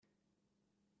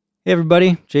Hey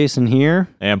everybody, Jason here.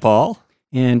 And Paul.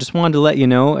 And just wanted to let you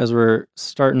know as we're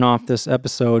starting off this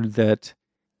episode that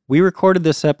we recorded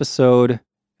this episode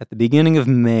at the beginning of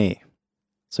May.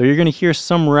 So you're going to hear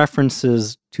some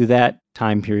references to that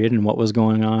time period and what was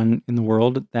going on in the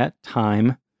world at that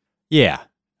time. Yeah.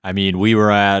 I mean, we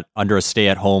were under a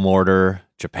stay-at-home order.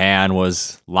 Japan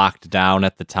was locked down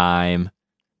at the time.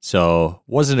 So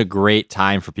wasn't a great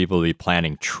time for people to be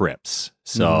planning trips.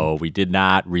 So we did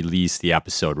not release the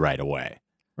episode right away.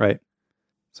 Right.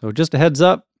 So just a heads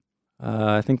up.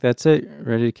 I think that's it.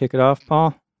 Ready to kick it off,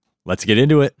 Paul? Let's get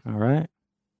into it. All right.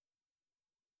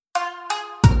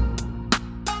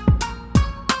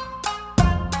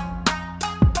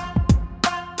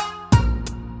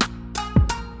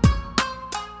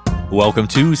 Welcome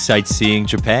to Sightseeing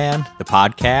Japan, the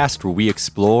podcast where we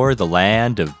explore the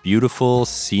land of beautiful,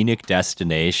 scenic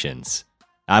destinations.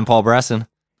 I'm Paul Bresson.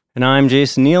 And I'm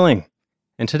Jason Nealing.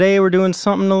 And today we're doing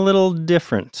something a little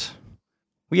different.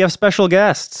 We have special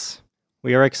guests.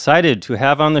 We are excited to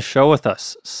have on the show with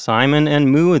us Simon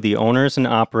and Moo, the owners and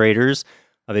operators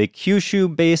of a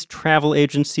Kyushu-based travel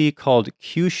agency called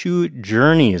Kyushu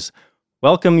Journeys.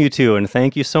 Welcome, you two, and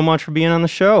thank you so much for being on the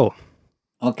show.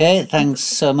 Okay, thanks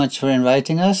so much for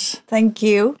inviting us. Thank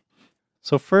you.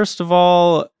 So first of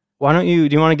all, do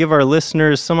you want to give our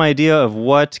listeners some idea of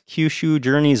what Kyushu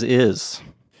Journeys is?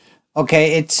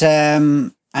 Okay, it's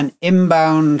an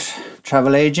inbound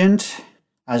travel agent.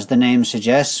 As the name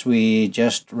suggests, we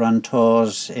just run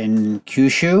tours in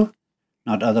Kyushu,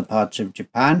 not other parts of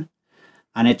Japan.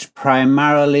 And it's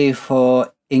primarily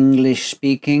for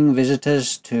English-speaking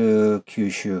visitors to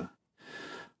Kyushu.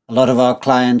 A lot of our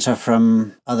clients are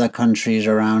from other countries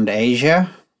around Asia,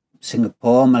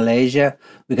 Singapore, Malaysia.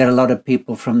 We get a lot of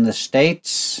people from the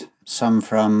States, some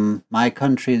from my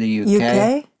country, the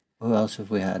UK. Who else have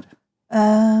we had?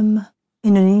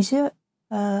 Indonesia,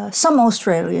 some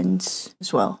Australians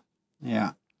as well.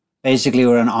 Yeah. Basically,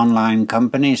 we're an online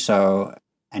company, so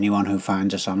anyone who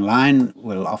finds us online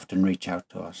will often reach out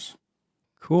to us.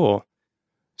 Cool.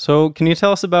 So can you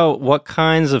tell us about what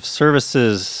kinds of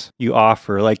services you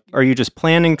offer? Like, are you just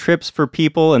planning trips for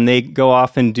people and they go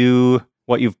off and do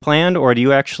what you've planned? Or do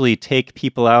you actually take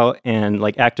people out and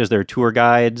like act as their tour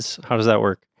guides? How does that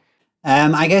work?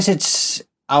 I guess it's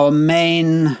our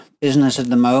main business at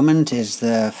the moment is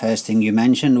the first thing you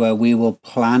mentioned, where we will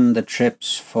plan the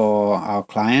trips for our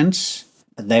clients,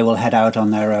 but they will head out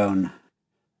on their own.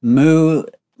 Moo,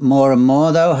 more and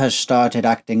more though, has started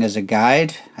acting as a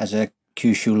guide, as a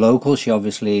Kyushu local. She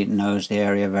obviously knows the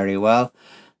area very well,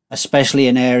 especially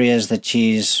in areas that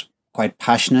she's quite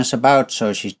passionate about.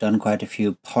 So she's done quite a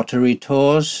few pottery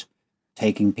tours,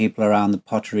 taking people around the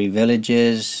pottery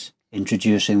villages,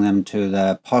 introducing them to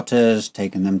the potters,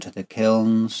 taking them to the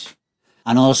kilns.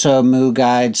 And also Moo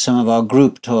guides some of our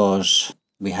group tours.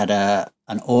 We had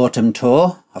an autumn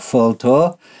tour, a fall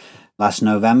tour, last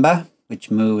November,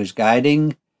 which Moo was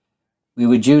guiding. We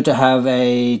were due to have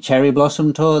a cherry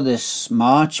blossom tour this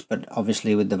March, but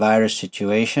obviously with the virus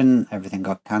situation, everything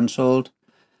got cancelled.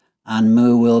 And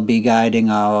Moo will be guiding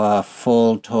our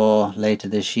fall tour later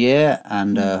this year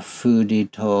and a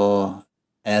foodie tour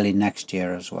early next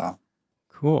year as well.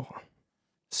 Cool.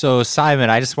 So, Simon,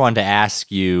 I just wanted to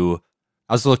ask you,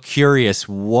 I was a little curious,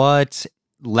 what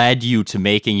led you to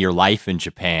making your life in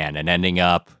Japan and ending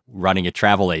up running a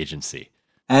travel agency?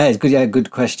 It's good. Yeah,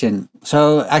 good question.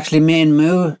 So actually, me and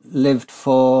Moo lived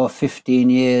for 15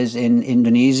 years in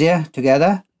Indonesia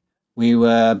together. We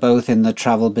were both in the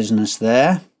travel business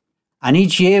there. And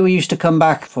each year we used to come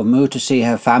back for Moo to see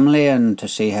her family and to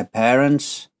see her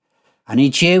parents. And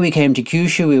each year we came to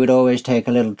Kyushu, we would always take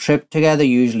a little trip together.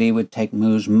 Usually we'd take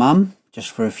Moo's mum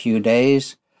just for a few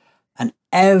days. And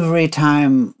every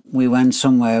time we went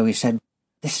somewhere, we said,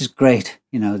 this is great.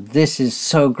 This is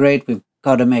so great. We've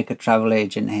got to make a travel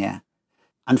agent here.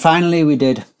 And finally we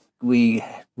did. We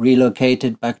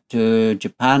relocated back to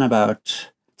Japan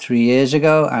about 3 years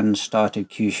ago and started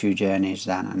Kyushu Journeys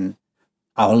then. And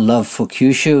our love for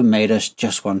Kyushu made us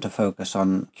just want to focus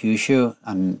on Kyushu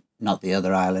and not the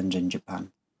other islands in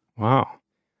Japan. Wow.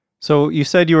 So you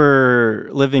said you were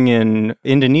living in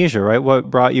Indonesia, right? What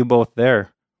brought you both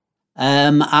there?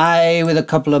 I, with a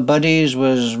couple of buddies,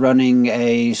 was running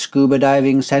a scuba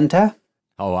diving center.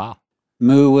 Oh, wow.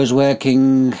 Moo was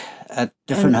working at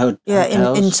different hotels. Yeah,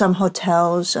 in some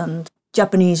hotels and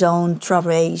Japanese-owned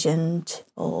travel agent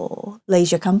or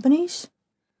leisure companies.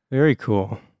 Very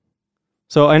cool.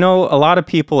 So I know a lot of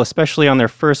people, especially on their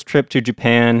first trip to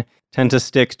Japan, tend to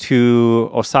stick to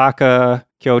Osaka,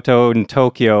 Kyoto, and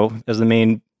Tokyo as the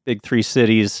main big three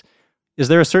cities. Is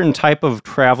there a certain type of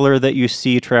traveler that you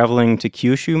see traveling to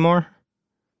Kyushu more?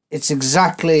 It's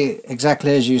exactly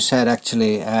as you said,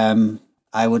 actually.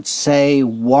 I would say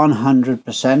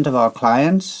 100% of our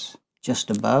clients,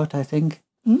 just about, I think,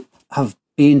 have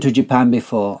been to Japan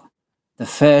before. The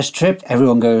first trip,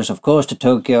 everyone goes, of course, to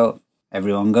Tokyo.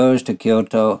 Everyone goes to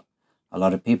Kyoto. A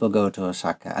lot of people go to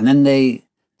Osaka. And then they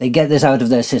get this out of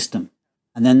their system.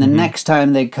 And then the next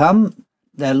time they come,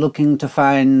 they're looking to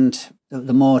find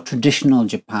the more traditional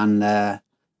Japan,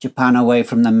 Japan away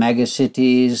from the mega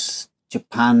cities,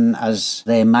 Japan as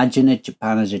they imagine it,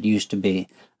 Japan as it used to be.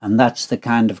 And that's the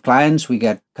kind of clients we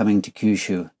get coming to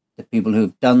Kyushu. The people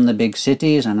who've done the big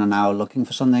cities and are now looking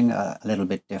for something a little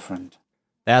bit different.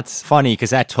 That's funny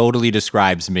because that totally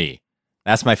describes me.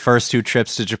 That's my first 2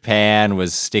 trips to Japan,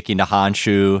 was sticking to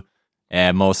Honshu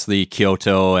and mostly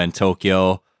Kyoto and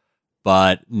Tokyo.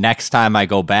 But next time I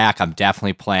go back, I'm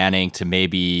definitely planning to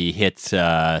maybe hit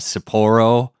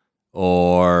Sapporo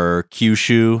or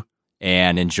Kyushu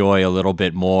and enjoy a little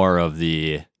bit more of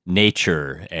the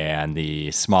nature and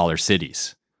the smaller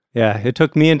cities. Yeah, it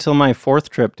took me until my 4th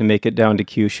trip to make it down to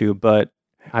Kyushu, but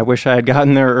I wish I had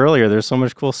gotten there earlier. There's so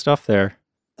much cool stuff there.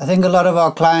 I think a lot of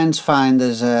our clients find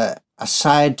there's a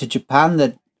side to Japan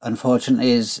that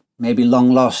unfortunately is maybe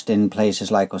long lost in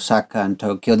places like Osaka and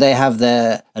Tokyo. They have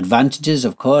their advantages,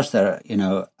 of course. They're,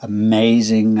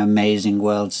 amazing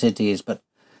world cities, but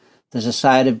there's a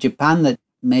side of Japan that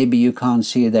maybe you can't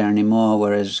see there anymore,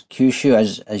 whereas Kyushu,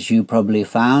 as you probably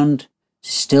found,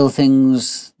 still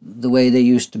things the way they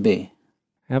used to be.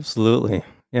 Absolutely.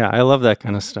 Yeah, I love that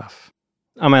kind of stuff.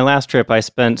 On my last trip, I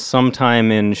spent some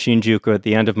time in Shinjuku at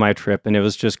the end of my trip, and it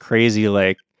was just crazy,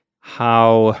 like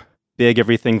how big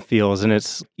everything feels. And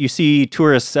you see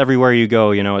tourists everywhere you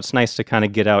go. It's nice to kind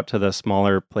of get out to the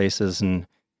smaller places and,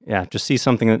 just see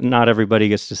something that not everybody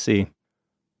gets to see.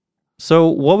 So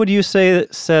what would you say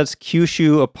that sets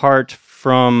Kyushu apart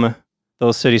from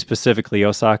those cities specifically,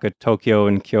 Osaka, Tokyo,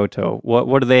 and Kyoto?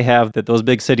 What do they have that those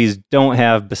big cities don't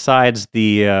have besides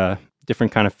the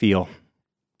different kind of feel?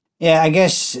 Yeah, I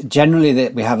guess generally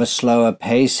that we have a slower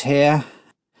pace here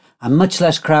and much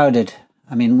less crowded.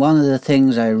 I mean, one of the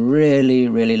things I really,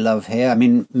 really love here,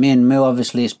 me and Mu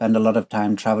obviously spend a lot of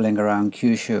time traveling around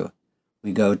Kyushu.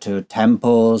 We go to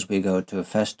temples, we go to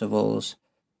festivals.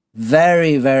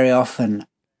 Very, very often,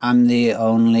 I'm the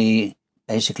only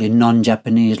basically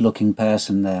non-Japanese looking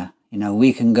person there.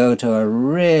 We can go to a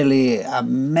really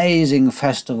amazing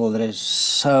festival that is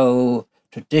so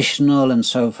traditional and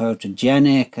so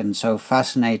photogenic and so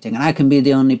fascinating. And I can be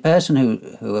the only person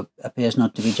who appears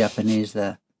not to be Japanese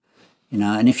there.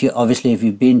 And if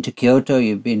you've been to Kyoto,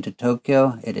 you've been to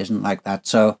Tokyo, it isn't like that.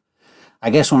 So I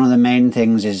guess one of the main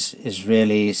things is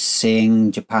really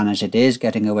seeing Japan as it is,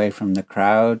 getting away from the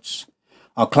crowds.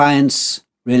 Our clients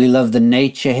really love the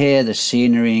nature here. The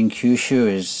scenery in Kyushu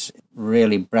is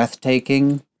really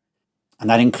breathtaking. And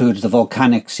that includes the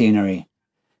volcanic scenery.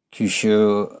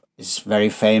 Kyushu is very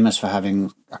famous for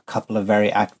having a couple of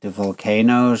very active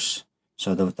volcanoes.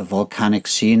 So the volcanic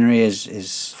scenery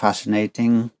is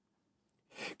fascinating.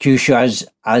 Kyushu,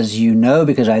 as you know,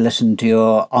 because I listened to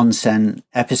your onsen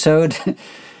episode,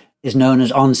 is known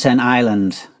as Onsen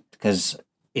Island because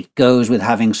it goes with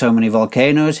having so many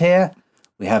volcanoes here.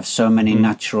 We have so many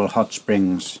natural hot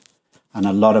springs, and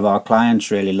a lot of our clients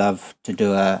really love to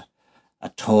do a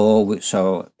tour.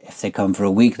 So if they come for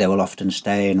a week, they will often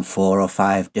stay in 4 or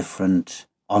 5 different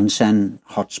onsen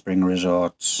hot spring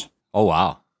resorts. Oh,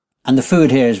 wow. And the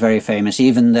food here is very famous.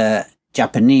 Even the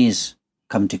Japanese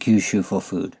come to Kyushu for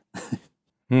food.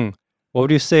 What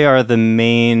would you say are the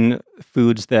main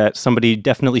foods that somebody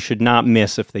definitely should not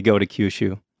miss if they go to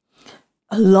Kyushu?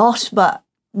 A lot, but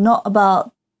not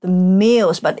about the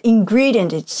meals, but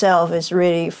ingredient itself is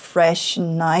really fresh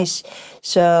and nice.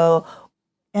 So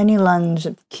any land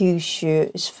of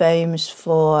Kyushu is famous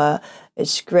for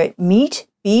its great meat,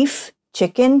 beef,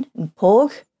 chicken, and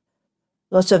pork.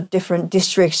 Lots of different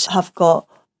districts have got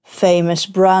famous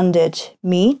branded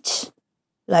meat,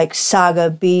 like Saga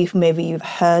beef, maybe you've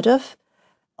heard of,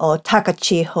 or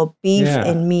Takachiho beef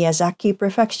in Miyazaki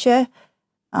Prefecture,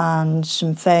 and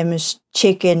some famous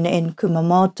chicken in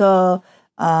Kumamoto,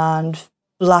 and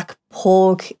black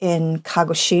pork in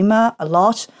Kagoshima a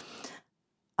lot.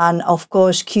 And of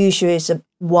course, Kyushu is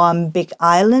one big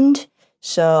island,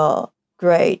 so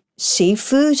great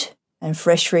seafood and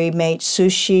freshly made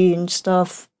sushi and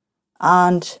stuff,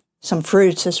 and some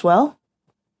fruits as well.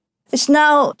 It's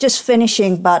now just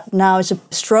finishing, but now it's a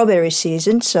strawberry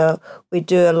season, so we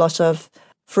do a lot of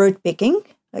fruit picking,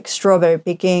 like strawberry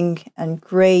picking and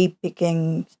grape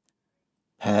picking.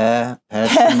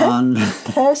 Persimmon.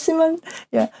 Persimmon?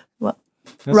 Yeah. Well,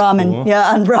 That's ramen. cool.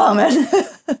 Yeah, and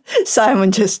ramen.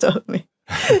 Simon just told me.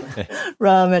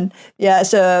 ramen. Yeah,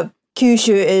 so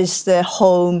Kyushu is the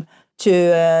home to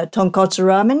tonkotsu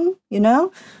ramen, you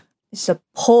know? It's a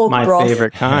pork My broth.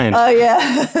 favorite kind. Oh,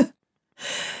 yeah.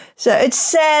 So it's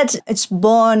said it's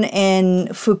born in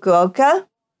Fukuoka,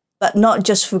 but not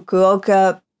just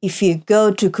Fukuoka. If you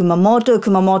go to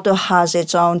Kumamoto has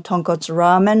its own tonkotsu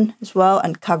ramen as well,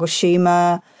 and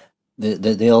Kagoshima.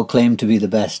 They all claim to be the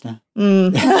best, huh?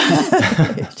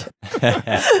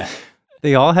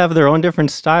 They all have their own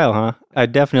different style, huh? I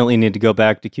definitely need to go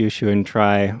back to Kyushu and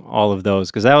try all of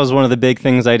those, because that was one of the big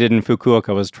things I did in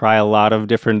Fukuoka, was try a lot of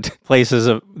different places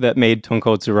that made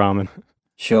tonkotsu ramen.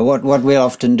 Sure. What we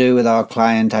often do with our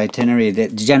client itinerary,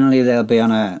 generally they'll be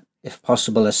on if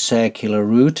possible, a circular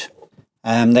route.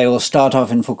 They will start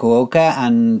off in Fukuoka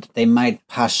and they might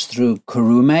pass through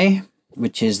Kurume,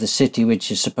 which is the city which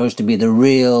is supposed to be the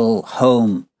real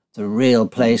home, the real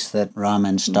place that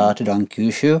ramen started on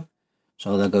Kyushu.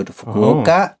 So they'll go to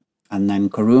Fukuoka and then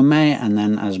Kurume and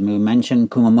then, as Mu mentioned,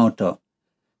 Kumamoto.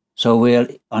 So we'll,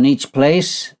 on each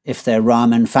place, if they're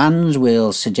ramen fans,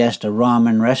 we'll suggest a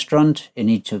ramen restaurant in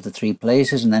each of the three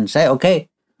places and then say, okay,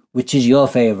 which is your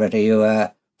favorite? Are you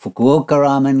a Fukuoka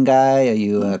ramen guy? Are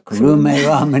you a Kurume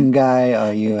ramen guy?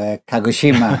 Are you a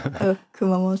Kagoshima?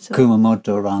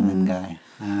 Kumamoto ramen guy.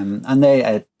 And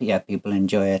they, people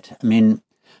enjoy it. I mean,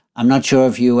 I'm not sure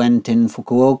if you went in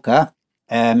Fukuoka.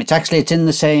 It's in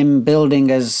the same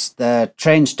building as the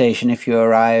train station. If you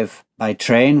arrive by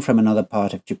train from another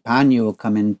part of Japan, you will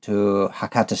come into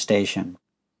Hakata Station.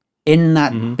 In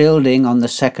that building on the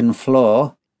second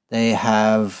floor, they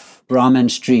have Ramen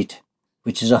Street,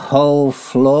 which is a whole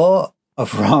floor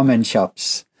of ramen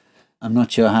shops. I'm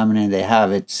not sure how many they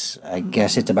have. I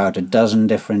guess it's about a dozen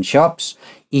different shops,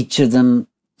 each of them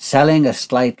selling a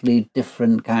slightly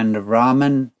different kind of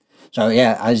ramen. So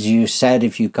yeah, as you said,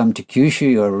 if you come to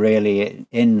Kyushu, you're really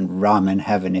in ramen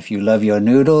heaven. If you love your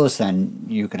noodles, then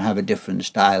you can have a different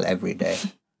style every day.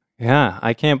 Yeah,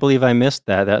 I can't believe I missed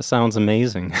that. That sounds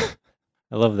amazing.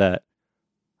 I love that.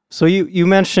 So you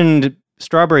mentioned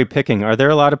strawberry picking. Are there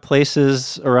a lot of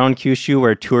places around Kyushu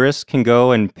where tourists can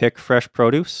go and pick fresh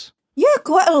produce? Yeah,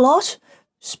 quite a lot,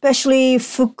 especially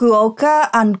Fukuoka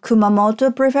and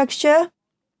Kumamoto Prefecture.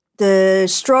 The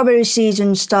strawberry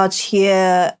season starts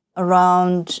here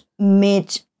around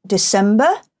mid-December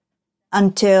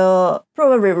until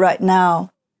probably right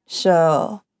now.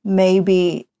 So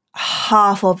maybe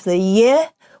half of the year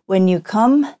when you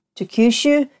come to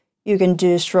Kyushu, you can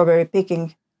do strawberry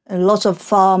picking. And lots of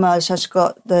farmers has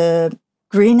got the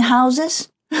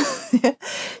greenhouses.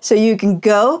 So you can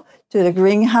go to the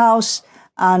greenhouse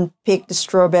and pick the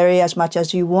strawberry as much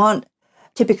as you want.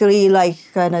 Typically like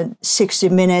kind of 60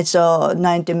 minutes or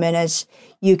 90 minutes,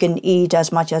 you can eat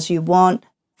as much as you want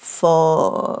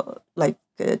for like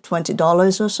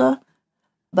 $20 or so.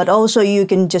 But also you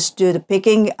can just do the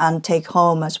picking and take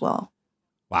home as well.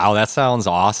 Wow, that sounds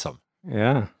awesome.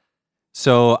 Yeah.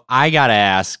 So I got to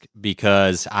ask,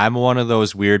 because I'm one of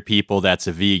those weird people that's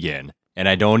a vegan and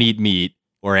I don't eat meat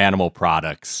or animal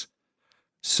products.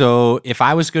 So if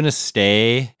I was going to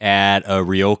stay at a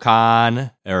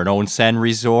ryokan or an onsen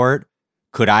resort,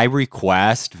 could I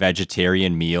request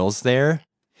vegetarian meals there?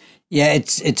 Yeah,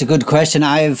 it's a good question.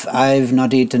 I've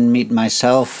not eaten meat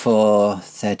myself for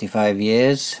 35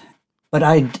 years, but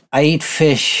I eat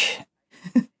fish.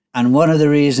 And one of the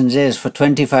reasons is for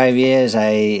 25 years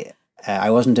I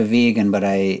wasn't a vegan, but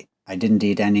I didn't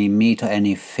eat any meat or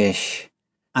any fish.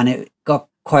 And it got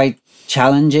quite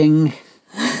challenging.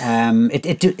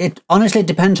 It honestly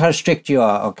depends how strict you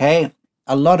are, okay?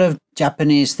 A lot of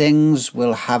Japanese things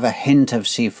will have a hint of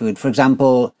seafood. For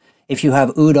example, if you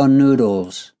have udon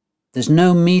noodles, there's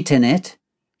no meat in it.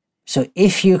 So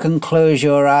if you can close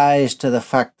your eyes to the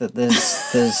fact that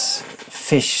there's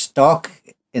fish stock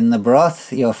in the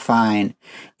broth, you're fine.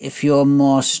 If you're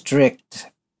more strict,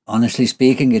 honestly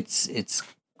speaking, it's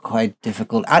quite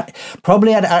difficult.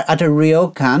 Probably at a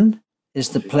ryokan is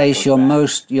the place you're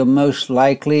most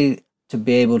likely to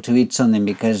be able to eat something,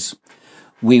 because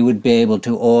we would be able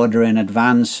to order in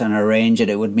advance and arrange it.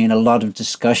 It would mean a lot of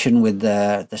discussion with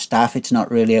the staff. It's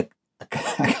not really a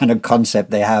kind of concept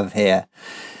they have here.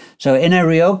 So in a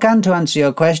ryokan, to answer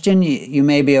your question, you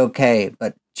may be okay,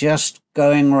 but just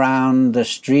going around the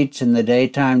streets in the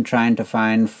daytime trying to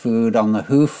find food on the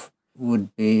hoof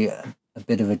would be a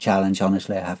bit of a challenge,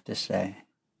 honestly, I have to say.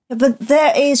 But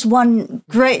there is one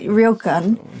great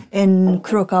ryokan in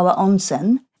Kurokawa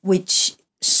Onsen, which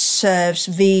serves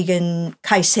vegan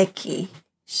kaiseki,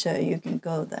 so you can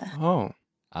go there. Oh.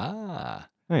 Ah.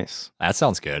 Nice. That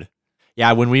sounds good.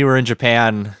 Yeah, when we were in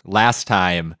Japan last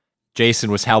time,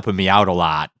 Jason was helping me out a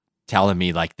lot, telling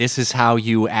me like, this is how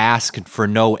you ask for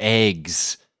no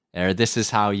eggs, or this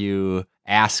is how you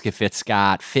ask if it's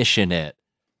got fish in it.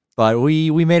 But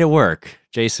we made it work.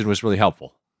 Jason was really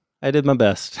helpful. I did my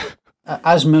best.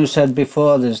 As Moo said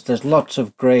before, there's lots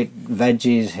of great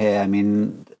veggies here. I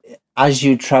mean, as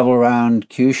you travel around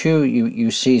Kyushu,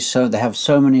 you see they have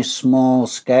so many small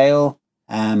scale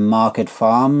market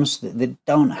farms. They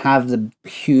don't have the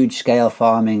huge scale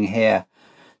farming here.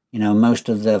 You know, most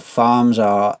of the farms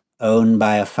are owned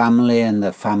by a family, and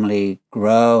the family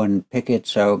grow and pick it.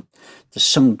 So there's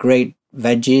some great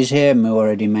veggies here. Moo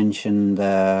already mentioned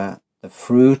the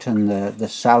fruit and the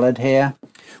salad here.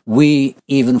 We,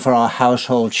 even for our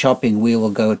household shopping, we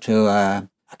will go to a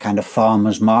kind of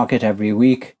farmer's market every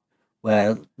week,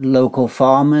 where local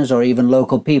farmers or even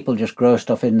local people just grow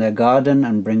stuff in their garden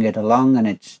and bring it along. And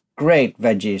it's great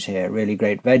veggies here, really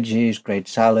great veggies, great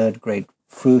salad, great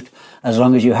fruit, as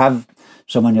long as you have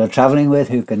someone you're traveling with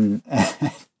who can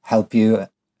help you.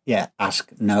 Yeah,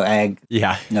 ask no egg,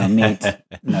 no meat,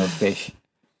 no fish.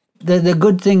 The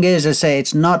good thing is, I say,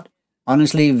 it's not,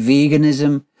 honestly,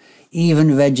 veganism,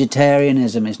 even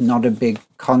vegetarianism is not a big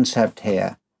concept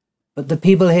here. But the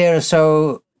people here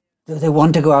are they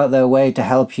want to go out their way to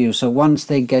help you. So once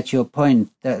they get your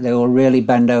point, they will really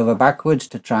bend over backwards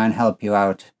to try and help you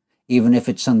out, even if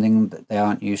it's something that they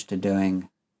aren't used to doing.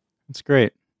 That's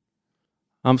great.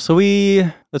 So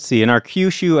let's see, in our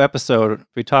Kyushu episode,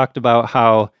 we talked about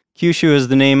how Kyushu is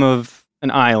the name of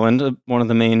an island, one of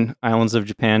the main islands of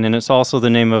Japan, and it's also the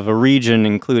name of a region,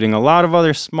 including a lot of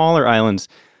other smaller islands.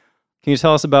 Can you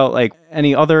tell us about like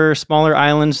any other smaller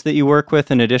islands that you work with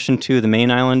in addition to the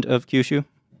main island of Kyushu?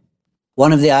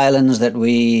 One of the islands that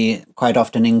we quite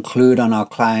often include on our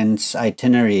clients'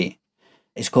 itinerary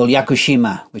is called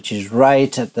Yakushima, which is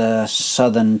right at the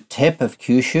southern tip of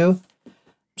Kyushu.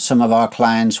 Some of our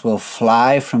clients will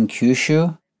fly from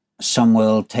Kyushu. Some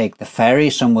will take the ferry.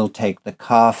 Some will take the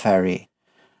car ferry.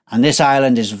 And this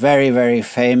island is very, very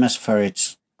famous for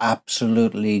its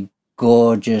absolutely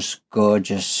gorgeous,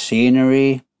 gorgeous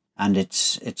scenery and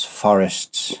its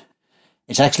forests.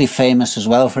 It's actually famous as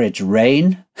well for its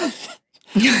rain.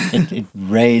 It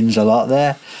rains a lot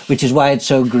there, which is why it's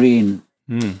so green.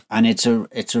 And it's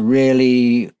a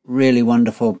really, really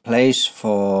wonderful place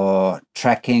for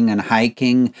trekking and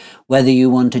hiking, whether you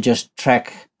want to just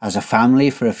trek as a family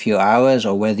for a few hours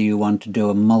or whether you want to do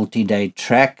a multi-day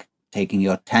trek, taking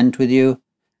your tent with you.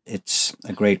 It's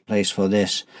a great place for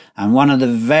this. And one of the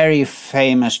very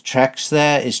famous treks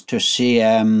there is to see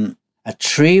a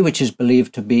tree which is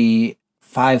believed to be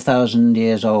 5,000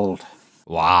 years old.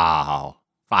 Wow.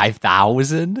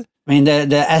 5,000? I mean,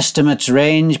 the estimates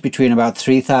range between about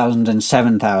 3,000 and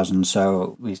 7,000.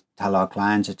 So we tell our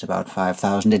clients it's about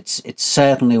 5,000. It's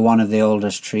certainly one of the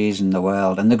oldest trees in the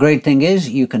world. And the great thing is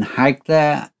you can hike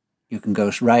there. You can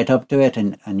go right up to it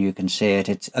and you can see it.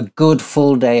 It's a good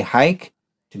full day hike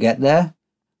to get there.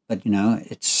 But, you know,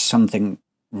 it's something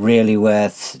really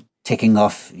worth ticking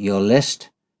off your list.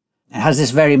 It has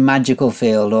this very magical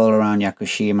field all around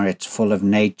Yakushima. It's full of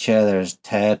nature. There's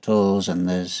turtles and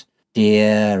there's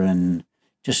deer and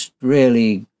just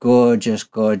really gorgeous,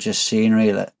 gorgeous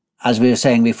scenery. As we were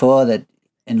saying before, that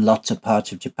in lots of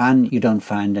parts of Japan, you don't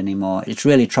find anymore. It's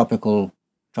really tropical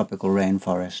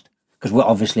rainforest. Because we're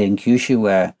obviously in Kyushu,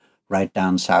 we're right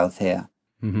down south here.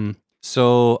 Mm-hmm.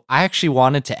 So I actually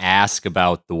wanted to ask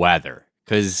about the weather,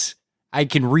 because I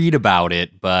can read about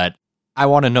it, but I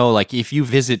want to know, like, if you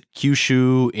visit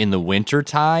Kyushu in the winter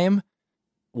time,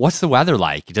 what's the weather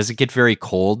like? Does it get very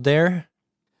cold there?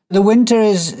 The winter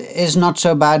is not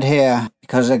so bad here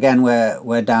because, again,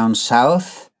 we're down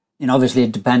south. And obviously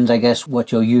it depends, I guess,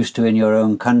 what you're used to in your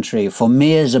own country. For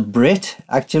me as a Brit,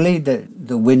 actually,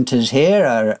 the winters here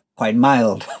are quite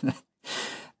mild.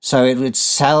 So it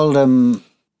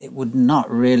would not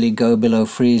really go below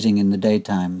freezing in the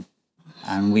daytime.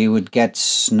 And we would get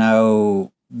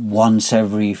snow once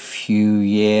every few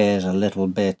years, a little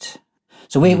bit.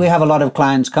 So we have a lot of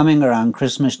clients coming around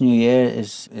Christmas, New Year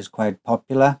is quite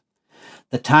popular.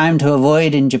 The time to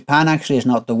avoid in Japan actually is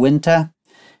not the winter,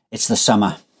 it's the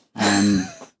summer. I'm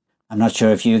not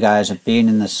sure if you guys have been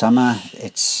in the summer.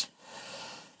 It's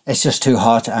just too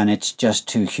hot and it's just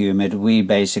too humid. We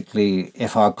basically,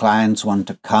 if our clients want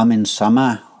to come in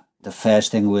summer, the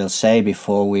first thing we'll say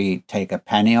before we take a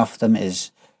penny off them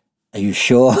is, "Are you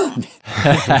sure?"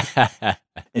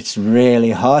 It's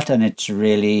really hot and it's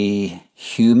really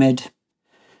humid.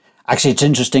 Actually, it's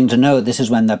interesting to note this is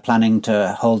when they're planning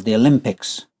to hold the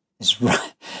Olympics.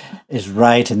 Is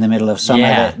right in the middle of summer.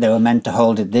 Yeah. They were meant to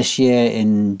hold it this year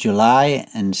in July,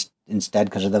 and instead,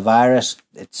 because of the virus,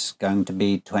 it's going to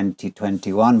be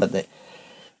 2021. But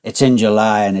it's in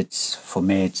July, and for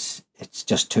me, it's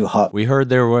just too hot. We heard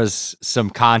there was some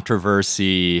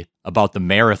controversy about the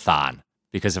marathon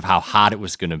because of how hot it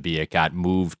was going to be. It got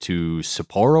moved to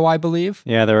Sapporo, I believe.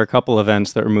 Yeah, there were a couple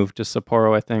events that were moved to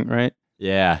Sapporo, I think, right?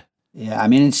 Yeah. Yeah, I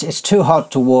mean, it's too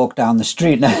hot to walk down the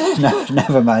street. No,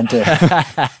 never mind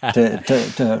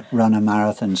to run a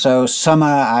marathon. So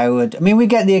summer, we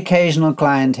get the occasional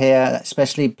client here,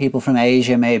 especially people from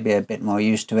Asia, maybe a bit more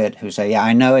used to it, who say, yeah,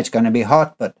 I know it's going to be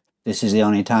hot, but this is the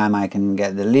only time I can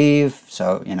get the leave.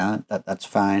 So, that's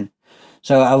fine.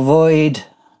 So avoid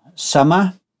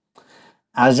summer.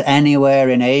 As anywhere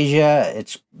in Asia,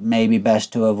 it's maybe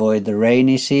best to avoid the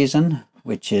rainy season,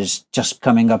 which is just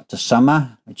coming up to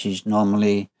summer, which is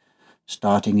normally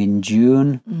starting in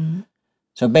June. Mm-hmm.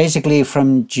 So basically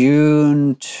from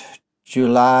June to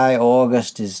July,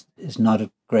 August is not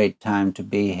a great time to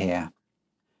be here.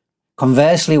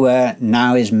 Conversely, where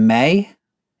now is May,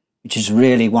 which is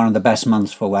really one of the best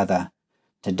months for weather.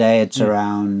 Today it's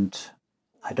around,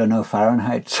 I don't know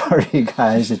Fahrenheit, sorry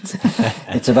guys,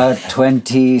 it's about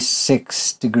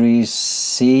 26 degrees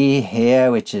C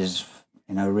here, which is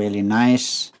really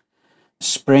nice.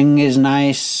 Spring is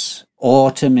nice.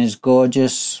 Autumn is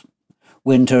gorgeous.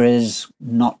 Winter is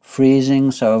not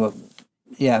freezing. So,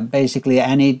 yeah, basically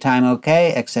any time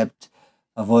okay, except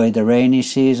avoid the rainy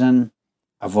season,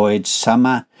 avoid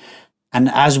summer. And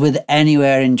as with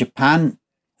anywhere in Japan,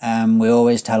 we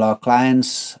always tell our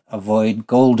clients, avoid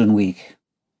Golden Week.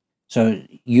 So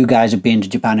you guys have been to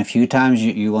Japan a few times.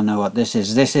 You will know what this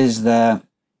is. This is the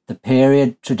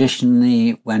period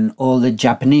traditionally when all the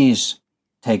Japanese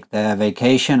take their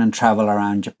vacation and travel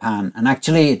around Japan. And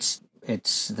actually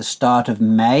it's the start of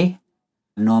May,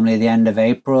 normally the end of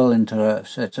April so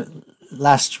it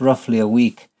lasts roughly a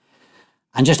week.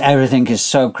 And just everything is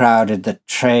so crowded. The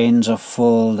trains are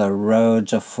full, the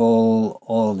roads are full,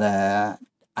 all the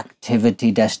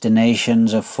activity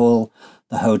destinations are full,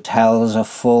 the hotels are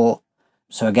full.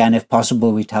 So again, if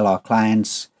possible, we tell our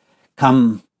clients,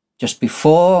 come just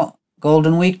before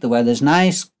Golden Week, the weather's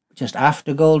nice. Just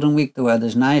after Golden Week, the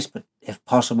weather's nice. But if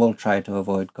possible, try to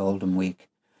avoid Golden Week.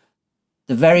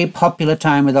 The very popular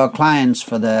time with our clients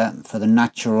for the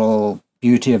natural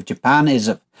beauty of Japan is,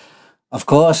 of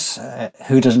course,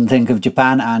 who doesn't think of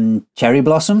Japan and cherry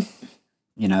blossom?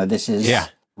 This is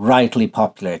rightly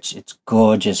popular. It's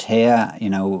gorgeous here.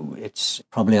 It's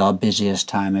probably our busiest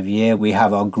time of year. We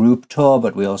have our group tour,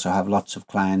 but we also have lots of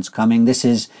clients coming. This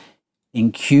is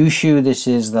in Kyushu, this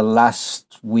is the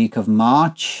last week of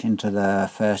March into the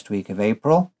first week of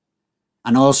April.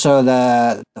 And also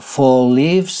the fall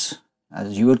leaves,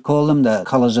 as you would call them, the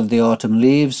colors of the autumn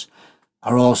leaves,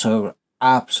 are also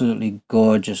absolutely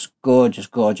gorgeous, gorgeous,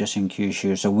 gorgeous in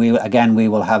Kyushu. So we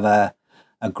will have a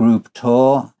group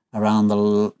tour around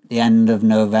the end of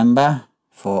November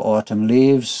for autumn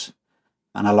leaves.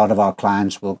 And a lot of our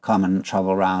clients will come and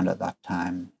travel around at that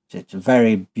time. It's a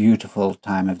very beautiful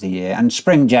time of the year. And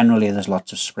spring generally, there's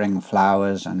lots of spring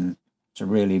flowers, and it's a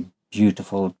really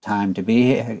beautiful time to be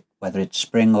here, whether it's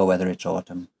spring or whether it's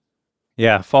autumn.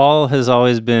 Yeah, fall has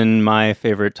always been my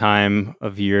favorite time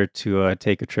of year to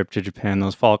take a trip to Japan.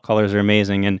 Those fall colors are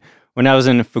amazing. And when I was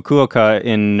in Fukuoka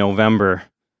in November,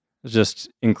 it was just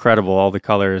incredible, all the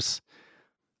colors.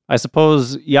 I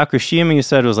suppose Yakushima, you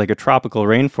said, was like a tropical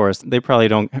rainforest. They probably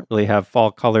don't really have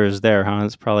fall colors there, huh?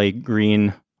 It's probably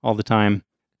green all the time.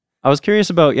 I was curious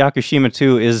about Yakushima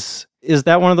too. Is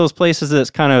that one of those places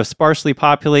that's kind of sparsely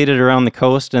populated around the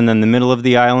coast, and then the middle of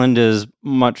the island is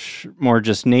much more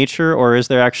just nature, or is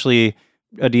there actually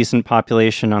a decent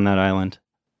population on that island?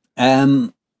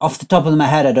 Off the top of my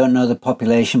head, I don't know the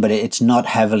population, but it's not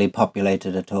heavily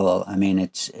populated at all. I mean,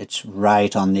 it's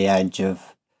right on the edge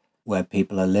of where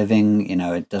people are living.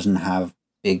 It doesn't have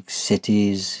big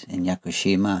cities in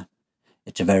Yakushima.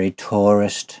 It's a very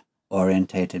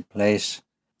tourist-orientated place.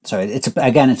 So it's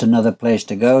another place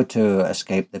to go to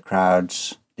escape the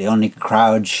crowds. The only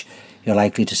crowds you're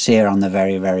likely to see are on the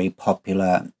very, very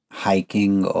popular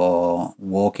hiking or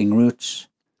walking routes.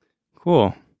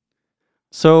 Cool.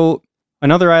 So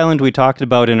another island we talked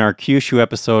about in our Kyushu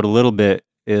episode a little bit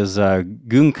is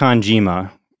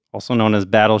Gunkanjima, also known as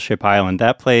Battleship Island.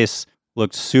 That place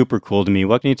looked super cool to me.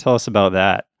 What can you tell us about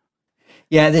that?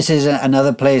 Yeah, this is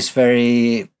another place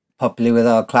very popular with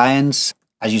our clients.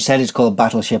 As you said, it's called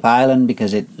Battleship Island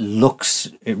because it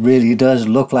really does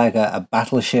look like a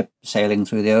battleship sailing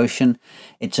through the ocean.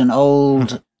 It's an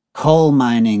old coal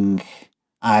mining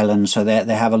island, so they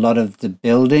have a lot of the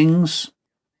buildings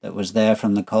that was there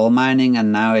from the coal mining,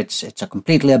 and now it's a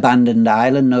completely abandoned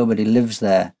island. Nobody lives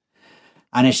there.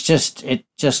 And it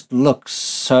just looks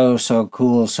so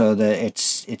cool. So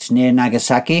it's near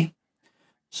Nagasaki.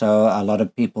 So a lot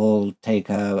of people take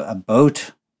a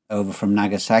boat over from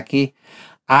Nagasaki.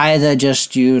 Either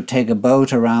just you take a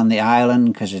boat around the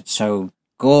island because it's so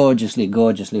gorgeously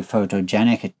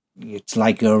photogenic. It's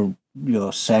like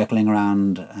you're circling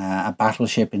around a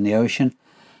battleship in the ocean.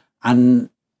 And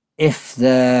if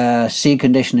the sea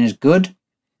condition is good,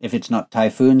 if it's not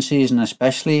typhoon season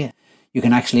especially, you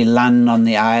can actually land on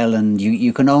the island.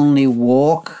 You can only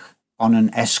walk on an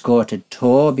escorted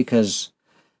tour because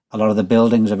a lot of the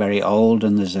buildings are very old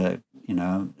and there's a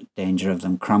danger of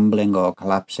them crumbling or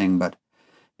collapsing. But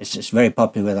it's very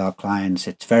popular with our clients.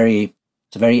 It's a very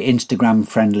Instagram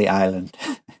friendly island.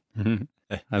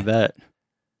 I bet.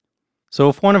 So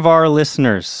if one of our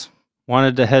listeners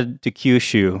wanted to head to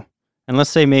Kyushu, and let's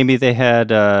say maybe they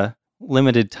had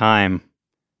limited time,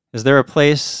 is there a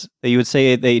place that you would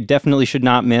say they definitely should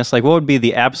not miss? Like, what would be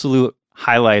the absolute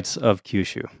highlights of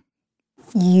Kyushu?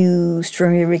 You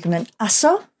strongly recommend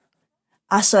Aso.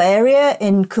 Aso area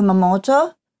in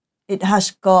Kumamoto. It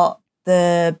has got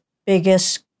the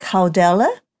biggest caldera.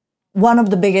 One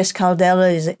of the biggest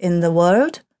calderas in the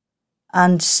world,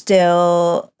 and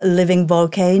still a living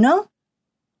volcano.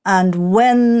 And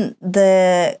when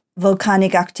the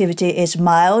volcanic activity is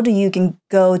mild, you can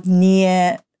go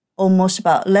near almost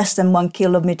about less than 1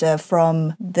 kilometer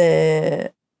from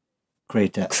the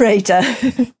crater.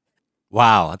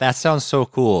 Wow, that sounds so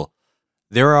cool.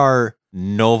 There are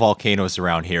no volcanoes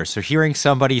around here. So hearing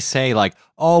somebody say like,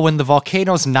 oh, when the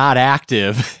volcano's not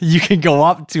active, you can go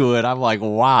up to it. I'm like,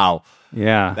 wow.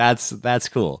 Yeah. That's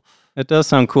cool. It does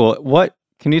sound cool. What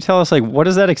can you tell us, like, what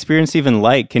is that experience even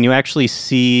like? Can you actually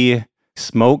see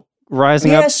smoke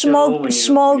rising up? Yeah,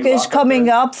 smoke is coming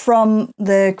up from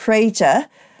the crater.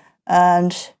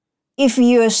 And if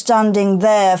you're standing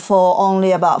there for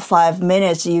only about 5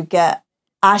 minutes, you get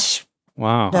ash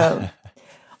Wow.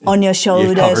 on your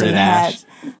shoulders and head.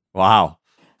 Wow.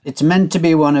 It's meant to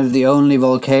be one of the only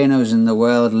volcanoes in the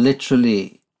world.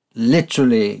 Literally,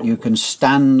 you can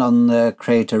stand on the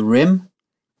crater rim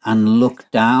and look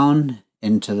down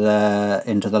into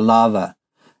the lava.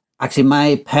 Actually,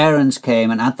 my parents came,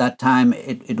 and at that time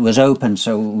it was open,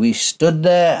 so we stood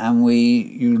there and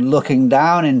you're looking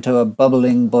down into a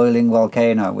bubbling, boiling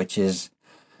volcano, which is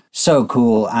so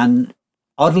cool. And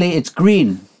oddly, it's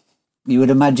green. You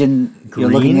would imagine you're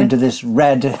looking into this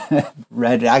red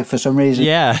for some reason.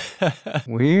 Yeah.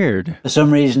 Weird. For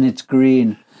some reason, it's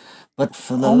green. But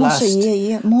for the almost a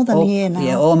year, more than a year now.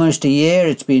 Yeah, almost a year.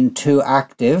 It's been too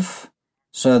active.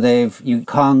 So you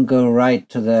can't go right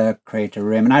to the crater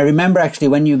rim. And I remember actually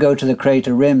when you go to the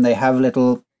crater rim, they have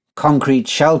little concrete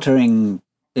sheltering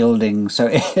buildings. So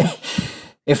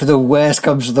if the worst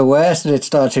comes to the worst and it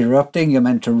starts erupting, you're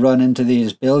meant to run into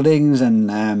these buildings and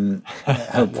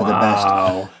hope for the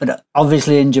best. But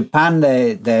obviously in Japan,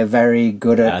 they're very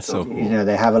good at, That's so cool.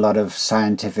 They have a lot of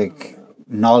scientific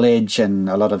knowledge and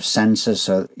a lot of sensors.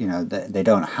 So, they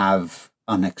don't have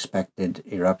unexpected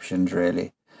eruptions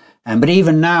really. But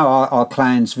even now, our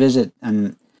clients visit,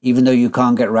 and even though you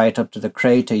can't get right up to the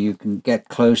crater, you can get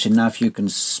close enough. You can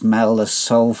smell the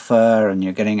sulfur, and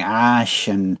you're getting ash,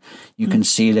 and you can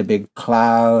see the big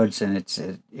clouds. And it's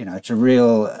a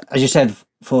real, as you said,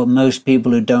 for most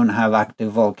people who don't have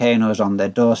active volcanoes on their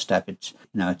doorstep, it's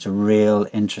a real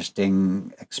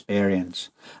interesting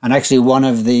experience. And actually,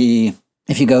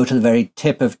 if you go to the very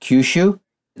tip of Kyushu,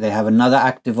 they have another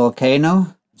active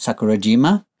volcano,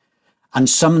 Sakurajima. And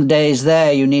some days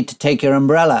there, you need to take your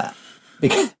umbrella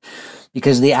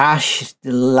because the ash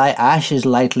is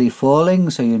lightly falling,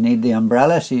 so you need the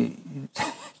umbrella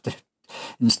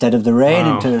instead of the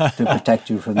rain to protect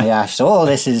you from the ash. So all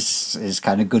this is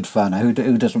kind of good fun.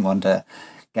 Who doesn't want to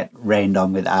get rained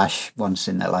on with ash once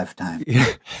in their lifetime?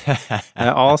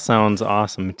 That all sounds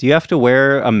awesome. Do you have to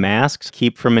wear a mask to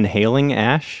keep from inhaling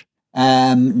ash?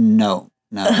 No.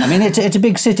 I mean, it's a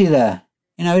big city there.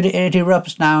 It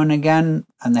erupts now and again,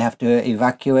 and they have to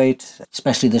evacuate,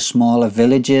 especially the smaller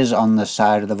villages on the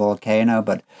side of the volcano.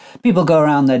 But people go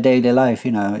around their daily life.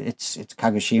 It's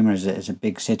Kagoshima is a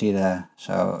big city there,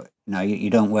 so you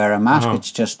don't wear a mask. Uh-huh.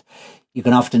 It's just you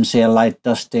can often see a light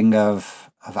dusting of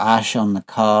ash on the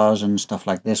cars and stuff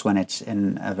like this when it's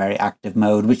in a very active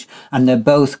mode. And they're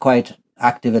both quite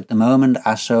active at the moment.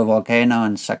 Aso volcano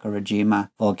and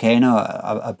Sakurajima volcano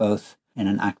are both in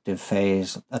an active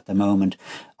phase at the moment.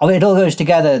 It all goes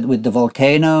together with the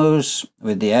volcanoes,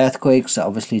 with the earthquakes that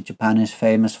obviously Japan is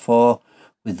famous for,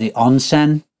 with the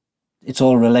onsen. It's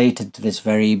all related to this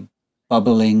very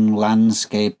bubbling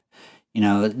landscape.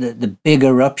 The big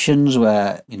eruptions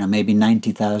were, maybe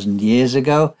 90,000 years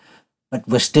ago, but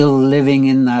we're still living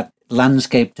in that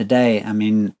landscape today. I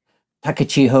mean,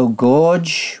 Takachiho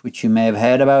Gorge, which you may have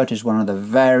heard about, is one of the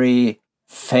very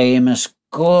famous,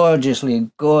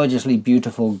 gorgeously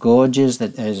beautiful gorges.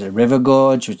 That there's a river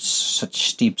gorge with such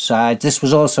steep sides. This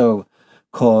was also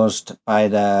caused by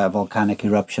the volcanic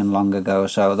eruption long ago.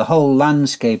 So the whole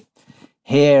landscape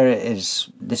here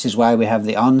this is why we have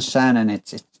the onsen, and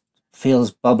it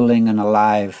feels bubbling and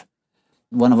alive.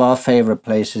 One of our favorite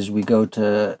places, we go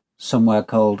to somewhere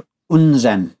called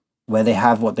Unzen, where they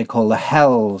have what they call the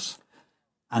hells.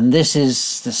 And this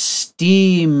is the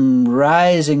steam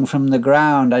rising from the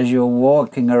ground as you're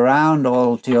walking around.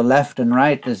 All to your left and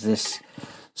right, there's this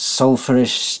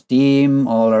sulfurish steam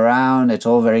all around. It's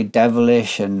all very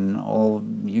devilish,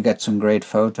 and you get some great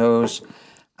photos.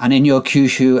 And in your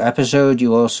Kyushu episode,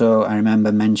 you also, I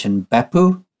remember, mentioned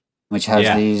Beppu, which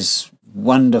has these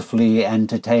wonderfully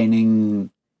entertaining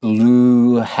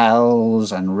blue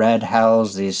hells and red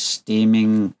hells, these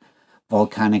steaming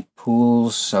volcanic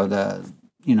pools. So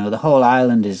the whole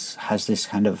island has this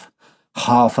kind of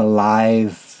half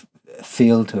alive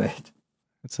feel to it.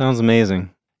 It sounds amazing.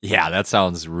 Yeah, that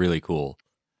sounds really cool.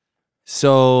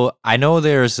 So I know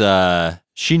there's a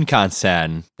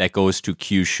Shinkansen that goes to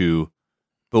Kyushu,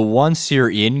 but once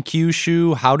you're in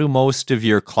Kyushu, how do most of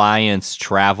your clients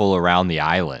travel around the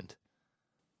island?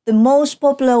 The most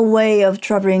popular way of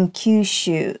traveling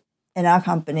Kyushu in our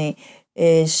company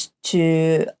is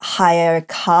to hire a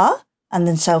car and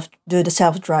then do the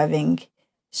self-driving.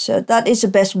 So that is the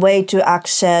best way to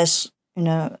access,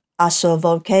 Aso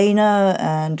volcano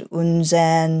and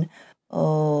Unzen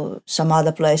or some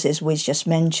other places we just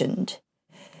mentioned.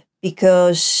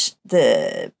 Because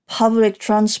the public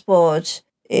transport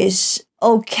is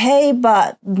okay,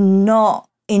 but not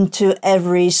into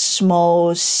every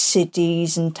small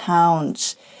cities and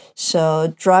towns.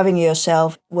 So driving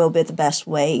yourself will be the best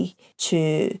way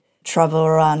to travel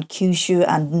around Kyushu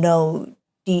and know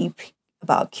deep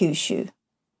about Kyushu.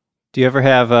 Do you ever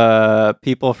have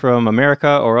people from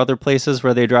America or other places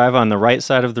where they drive on the right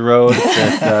side of the road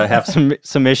that have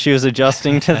some issues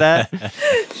adjusting to that?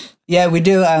 Yeah, we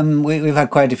do. We've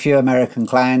had quite a few American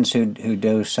clients who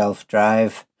do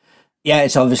self-drive. Yeah,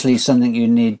 it's obviously something you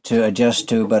need to adjust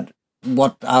to, but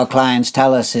what our clients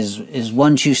tell us is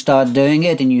once you start doing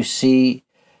it and you see,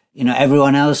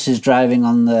 everyone else is driving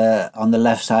on the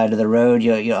left side of the road,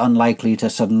 you're unlikely to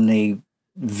suddenly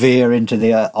veer into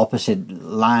the opposite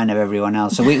line of everyone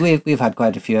else. So we've had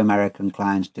quite a few American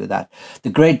clients do that. The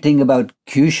great thing about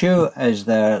Kyushu is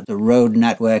the road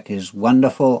network is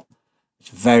wonderful. It's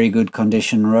very good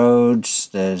condition roads.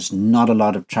 There's not a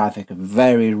lot of traffic.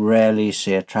 Very rarely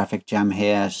see a traffic jam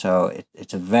here. So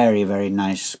it's a very, very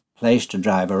nice place to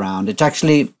drive around. It's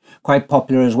actually quite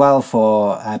popular as well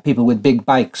for people with big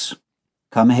bikes.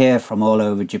 Come here from all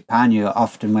over Japan.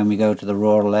 Often when we go to the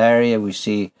rural area, we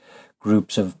see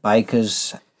groups of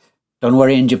bikers. Don't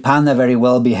worry, in Japan, they're very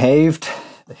well behaved.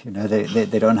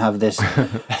 They don't have this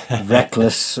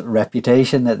reckless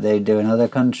reputation that they do in other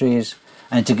countries.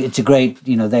 And it's a great,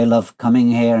 they love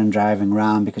coming here and driving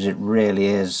around because it really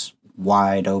is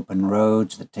wide open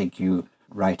roads that take you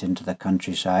right into the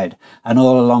countryside. And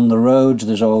all along the roads,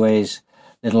 there's always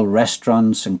little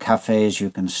restaurants and cafes you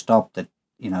can stop that,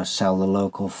 sell the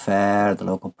local fare, the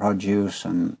local produce.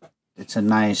 And it's a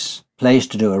nice place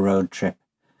to do a road trip.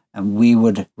 And we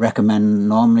would recommend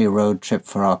normally a road trip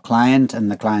for our client,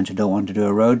 and the client who don't want to do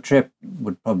a road trip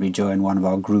would probably join one of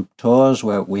our group tours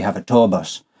where we have a tour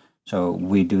bus. So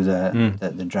we do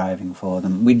the driving for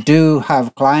them. We do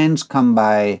have clients come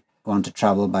by, want to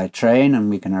travel by train, and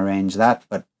we can arrange that.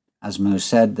 But as Mo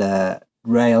said, the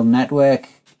rail network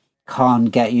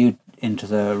can't get you into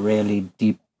the really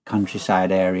deep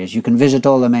countryside areas. You can visit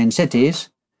all the main cities,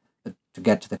 but to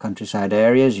get to the countryside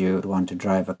areas, you want to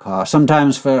drive a car.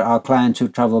 Sometimes for our clients who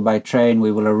travel by train,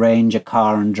 we will arrange a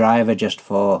car and driver just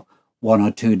for 1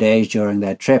 or 2 days during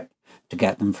their trip to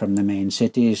get them from the main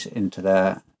cities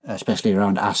into especially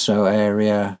around Aso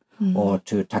area, or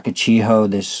to Takachiho,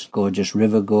 this gorgeous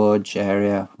river gorge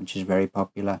area, which is very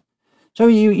popular. So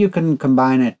you can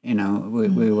combine it,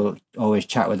 we will always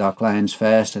chat with our clients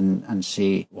first and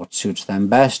see what suits them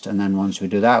best. And then once we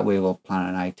do that, we will plan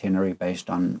an itinerary based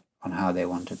on how they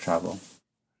want to travel.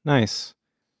 Nice.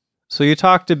 So you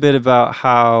talked a bit about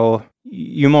how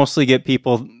you mostly get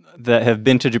people that have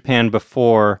been to Japan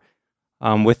before.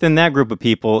 Within that group of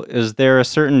people, is there a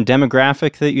certain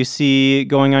demographic that you see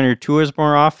going on your tours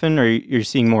more often, or you're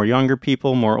seeing more younger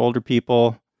people, more older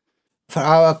people? For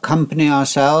our company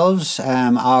ourselves,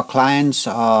 our clients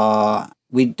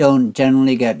we don't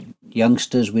generally get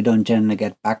youngsters, we don't generally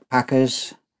get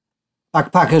backpackers.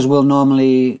 Backpackers will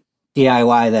normally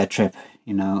DIY their trip,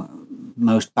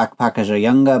 most backpackers are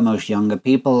younger, most younger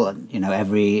people,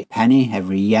 every penny,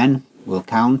 every yen will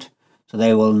count. So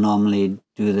they will normally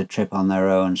do the trip on their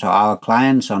own. So our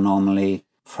clients are normally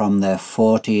from their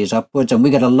 40s upwards, and we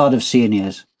get a lot of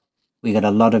seniors. We get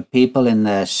a lot of people in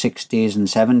their 60s and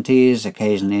 70s,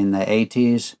 occasionally in their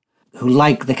 80s, who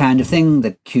like the kind of thing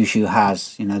that Kyushu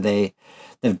has.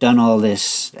 They've done all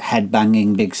this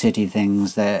headbanging big city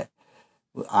things.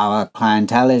 Our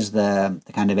clientele is the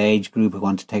kind of age group who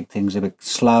want to take things a bit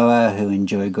slower, who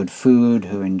enjoy good food,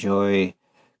 who enjoy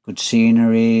good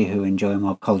scenery, who enjoy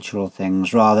more cultural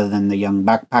things, rather than the young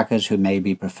backpackers who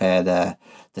maybe prefer the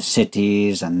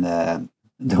cities and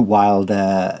the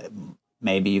wilder,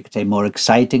 maybe you could say more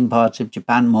exciting parts of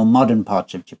Japan, more modern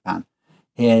parts of Japan.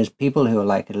 Here's people who are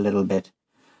like a little bit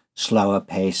slower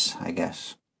pace, I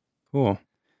guess. Cool.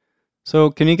 So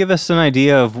can you give us an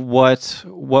idea of what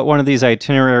one of these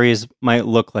itineraries might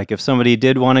look like? If somebody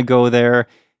did want to go there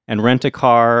and rent a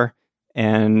car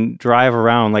and drive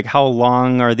around, like how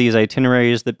long are these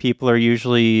itineraries that people are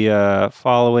usually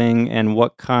following, and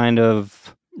what kind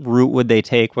of route would they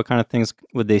take? What kind of things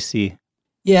would they see?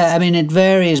 Yeah, I mean, it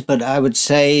varies, but I would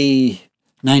say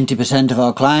 90% of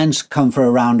our clients come for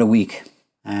around a week.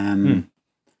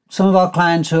 Some of our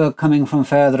clients who are coming from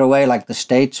further away, like the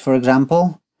States, for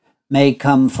example, may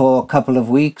come for a couple of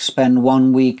weeks, spend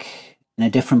 1 week in a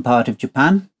different part of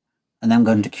Japan, and then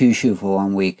go into Kyushu for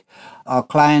 1 week. Our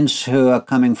clients who are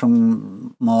coming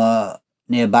from more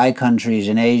nearby countries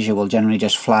in Asia will generally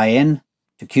just fly in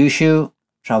to Kyushu,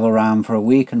 travel around for a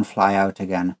week, and fly out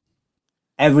again.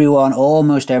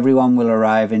 Almost everyone will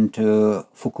arrive into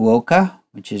Fukuoka,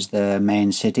 which is the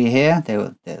main city here.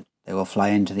 They will fly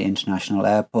into the international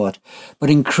airport. But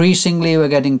increasingly, we're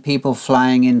getting people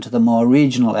flying into the more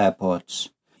regional airports.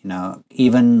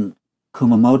 Even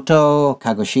Kumamoto,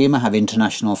 Kagoshima have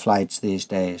international flights these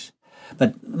days.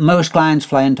 But most clients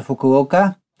fly into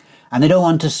Fukuoka, and they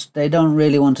don't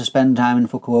really want to spend time in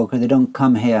Fukuoka. They don't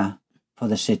come here for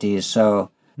the cities. So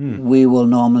we will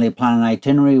normally plan an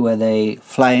itinerary where they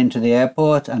fly into the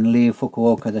airport and leave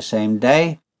Fukuoka the same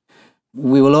day.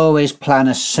 We will always plan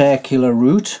a circular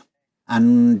route,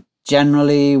 and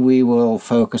generally we will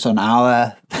focus on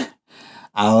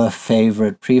our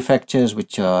favorite prefectures,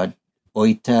 which are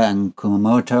Oita and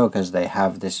Kumamoto, because they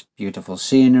have this beautiful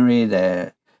scenery,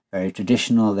 they're very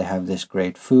traditional, they have this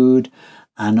great food,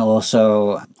 and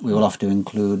also we will have to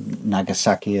include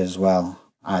Nagasaki as well,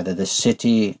 either the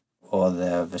city or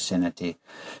the vicinity.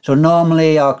 So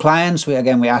normally our clients, we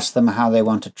ask them how they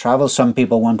want to travel. Some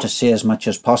people want to see as much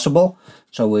as possible,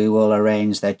 so we will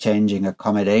arrange their changing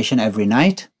accommodation every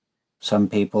night. Some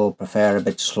people prefer a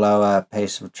bit slower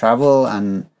pace of travel,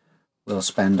 and we'll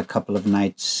spend a couple of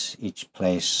nights each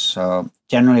place. So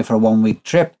generally for a 1 week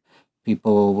trip,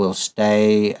 people will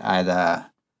stay either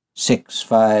 6,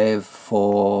 5,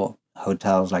 4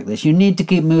 hotels like this. You need to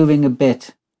keep moving a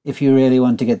bit if you really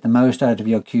want to get the most out of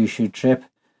your Kyushu trip.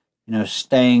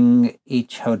 Staying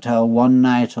each hotel 1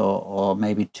 night or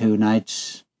maybe 2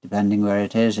 nights, depending where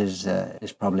it is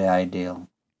probably ideal.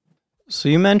 So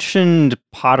you mentioned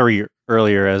pottery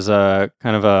earlier as a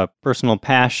kind of a personal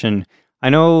passion.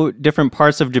 I know different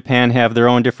parts of Japan have their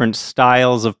own different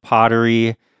styles of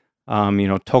pottery,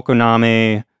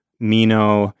 tokoname,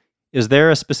 mino. Is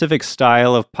there a specific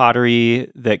style of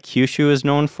pottery that Kyushu is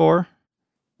known for?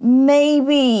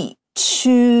 Maybe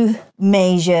 2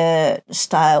 major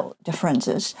style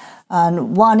differences.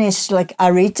 And one is like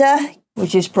Arita,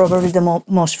 which is probably the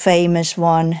most famous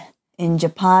one in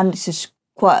Japan. This is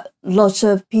quite lots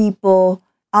of people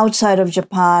outside of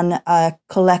Japan are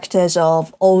collectors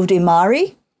of old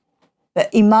imari.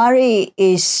 But imari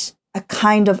is a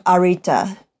kind of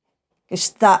Arita. It's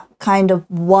that kind of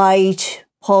white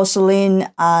porcelain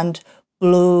and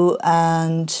blue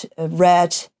and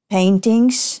red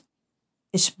paintings.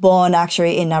 It's born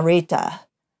actually in Narita.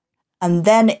 And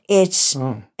then it's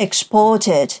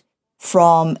exported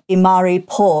from Imari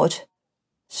port.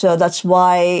 So that's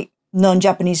why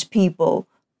non-Japanese people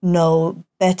know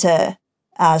better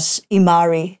as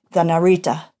Imari than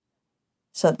Narita.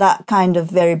 So that kind of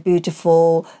very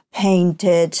beautiful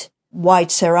painted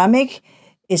white ceramic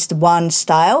is the one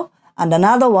style. And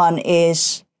another one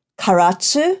is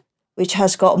Karatsu, which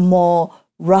has got more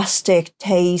rustic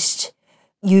taste.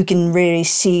 You can really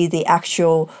see the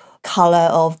actual color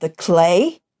of the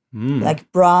clay,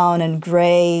 like brown and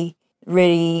gray,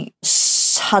 really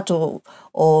subtle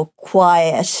or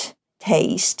quiet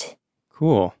taste.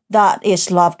 Cool. That is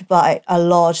loved by a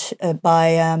lot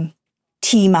by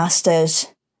tea masters.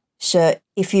 So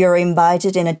if you're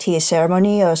invited in a tea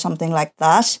ceremony or something like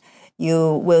that,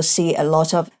 you will see a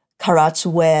lot of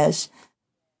Karatsu wares.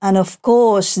 And of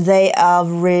course, they are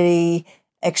really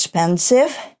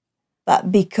expensive.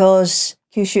 But because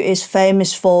Kyushu is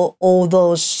famous for all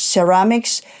those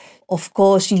ceramics, of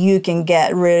course, you can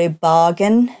get really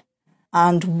bargain.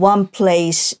 And one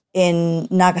place in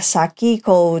Nagasaki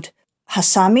called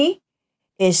Hasami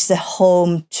is the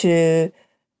home to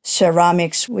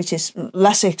ceramics, which is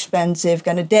less expensive,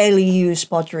 kind of daily use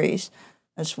potteries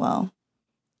as well.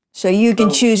 So you can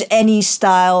choose any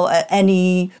style at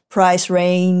any price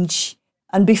range.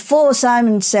 And before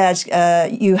Simon says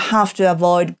you have to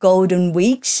avoid golden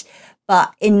weeks,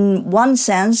 but in one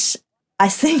sense, I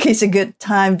think it's a good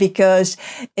time because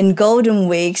in golden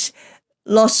weeks,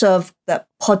 lots of the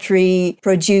pottery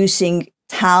producing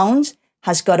towns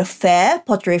has got a fair,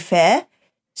 pottery fair.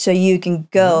 So you can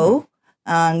go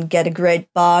and get a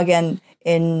great bargain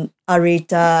in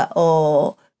Arita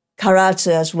or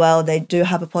Karatsu as well. They do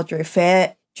have a pottery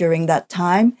fair during that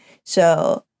time.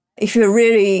 So if you're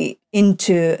really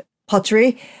into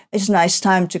pottery, it's a nice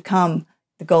time to come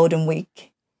the Golden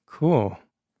Week. Cool.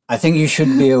 I think you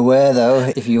should be aware,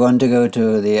 though, if you want to go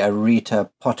to the Arita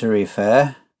Pottery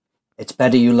Fair, it's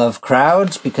better you love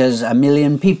crowds because 1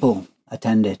 million people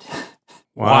attend it.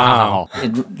 Wow.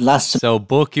 It lasts, So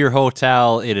book your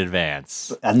hotel in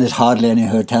advance. and there's hardly any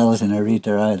hotels in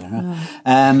Arita either.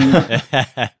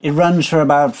 Huh? It runs for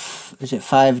about, is it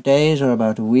 5 days or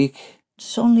about a week?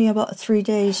 It's only about 3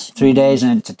 days. 3 days,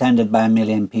 and it's attended by 1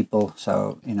 million people.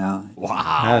 So,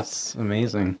 Wow. That's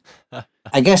amazing.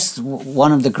 I guess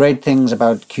one of the great things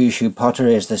about Kyushu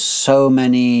pottery is there's so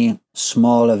many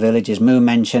smaller villages. Moo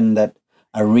mentioned that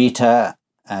Arita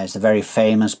is the very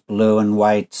famous blue and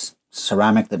white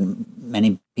ceramic that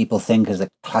many people think is the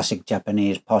classic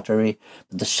Japanese pottery.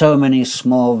 But there's so many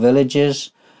small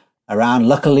villages around.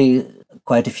 Luckily,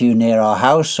 quite a few near our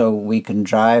house, so we can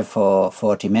drive for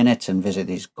 40 minutes and visit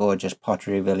these gorgeous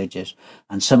pottery villages.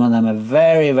 And some of them are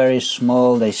very, very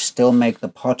small. They still make the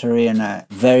pottery in a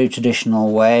very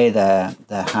traditional way. They're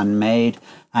handmade.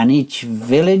 And each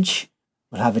village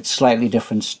will have its slightly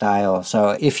different style.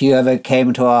 So if you ever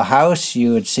came to our house,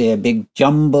 you would see a big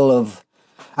jumble of...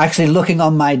 Actually, looking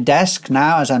on my desk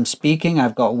now as I'm speaking,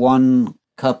 I've got one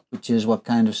cup, which is, what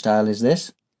kind of style is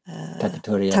this?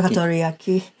 Takatoriyaki.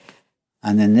 Takatoriyaki.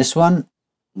 And then this one,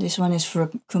 This one is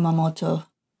from Kumamoto.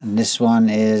 and this one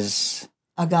is,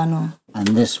 Agano. and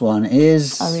this one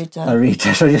is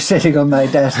Arita. So you're sitting on my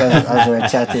desk as we're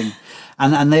chatting,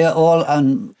 and they are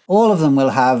all of them will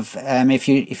have.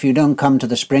 If you don't come to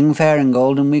the spring fair in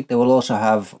Golden Week, they will also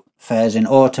have fairs in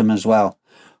autumn as well.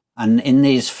 And in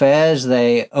these fairs,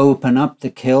 they open up the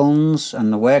kilns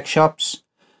and the workshops,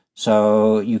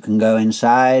 so you can go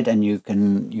inside and you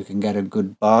can get a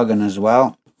good bargain as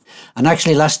well. And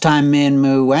actually, last time me and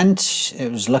Moo went, it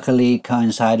was luckily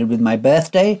coincided with my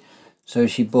birthday. So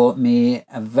she bought me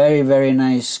a very, very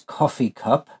nice coffee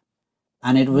cup.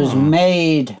 And it was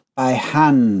made by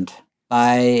hand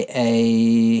by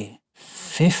a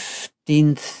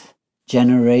 15th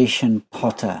generation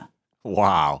potter.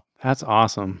 Wow. That's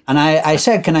awesome. And I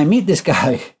said, can I meet this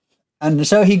guy? And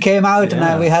so he came out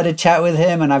and we had a chat with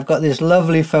him. And I've got this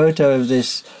lovely photo of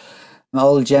this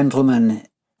old gentleman.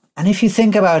 And if you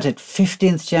think about it,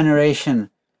 15th generation,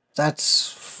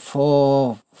 that's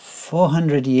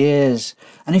 400 years.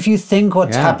 And if you think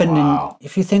what's happened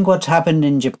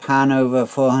in Japan over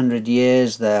 400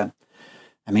 years, for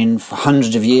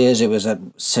hundreds of years it was a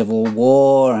civil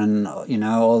war, and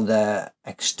all the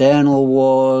external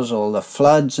wars, all the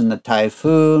floods and the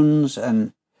typhoons,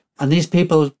 and these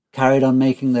people carried on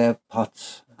making their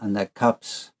pots and their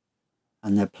cups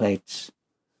and their plates.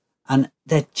 And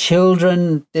their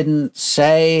children didn't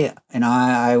say,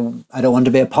 I don't want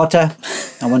to be a potter,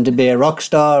 I want to be a rock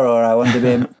star, or I want to be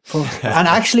And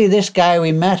actually, this guy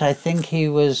we met, I think he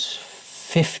was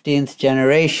 15th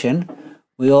generation.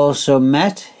 We also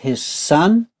met his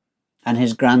son and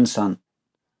his grandson.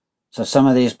 So some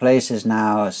of these places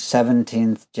now are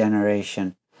 17th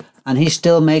generation. And he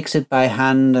still makes it by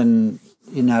hand. And,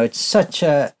 it's such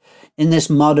in this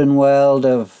modern world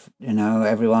of,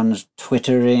 everyone's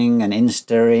Twittering and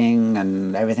Instaing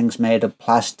and everything's made of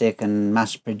plastic and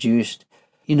mass produced.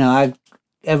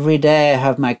 Every day I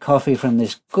have my coffee from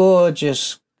this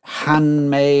gorgeous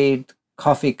handmade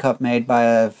coffee cup made by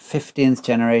a 15th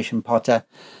generation potter.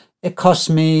 It costs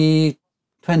me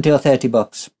 20 or 30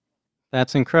 bucks.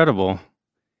 That's incredible.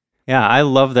 Yeah, I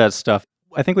love that stuff.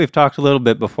 I think we've talked a little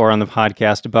bit before on the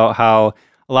podcast about how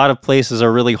a lot of places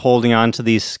are really holding on to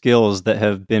these skills that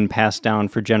have been passed down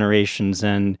for generations.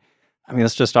 And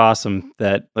it's just awesome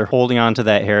that they're holding on to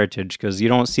that heritage, because you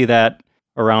don't see that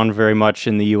around very much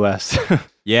in the U.S.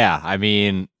 Yeah,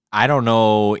 I don't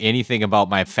know anything about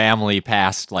my family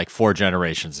past like 4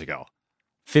 generations ago.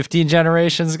 15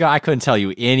 generations ago, I couldn't tell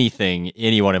you anything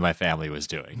anyone in my family was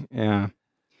doing. Yeah.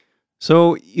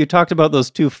 So you talked about those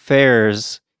 2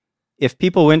 fairs. If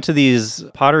people went to these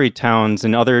pottery towns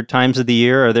in other times of the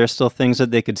year, are there still things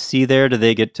that they could see there? Do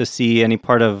they get to see any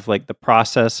part of like the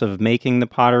process of making the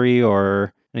pottery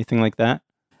or anything like that?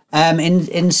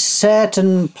 In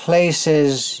certain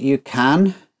places you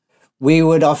can. We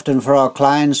would often, for our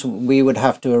clients, we would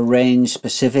have to arrange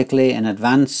specifically in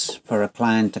advance for a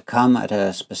client to come at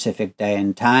a specific day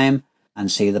and time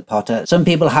and see the potter. Some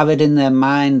people have it in their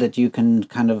mind that you can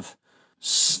kind of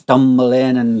stumble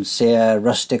in and see a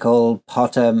rustic old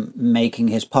potter making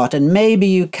his pot, and maybe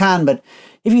you can, but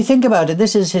if you think about it,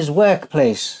 this is his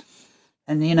workplace.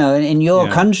 And, you know, in your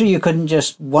country, you couldn't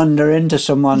just wander into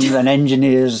an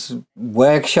engineer's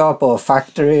workshop or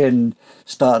factory and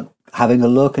start having a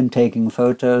look and taking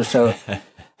photos. So, I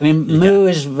mean, Moo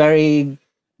is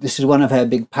this is one of her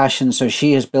big passions. So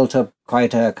she has built up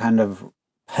quite a kind of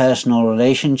personal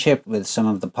relationship with some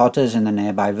of the potters in the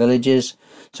nearby villages.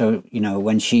 So, you know,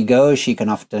 when she goes, she can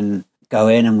often go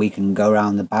in and we can go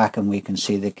around the back and we can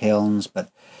see the kilns. But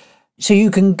so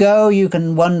you can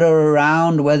wander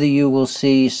around. Whether you will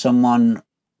see someone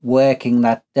working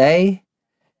that day,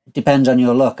 it depends on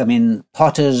your luck. I mean,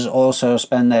 potters also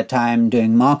spend their time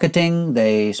doing marketing.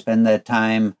 They spend their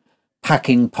time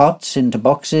packing pots into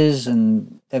boxes,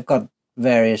 and they've got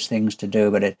various things to do.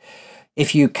 But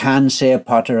if you can see a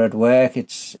potter at work,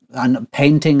 and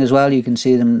painting as well. You can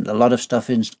see them. A lot of stuff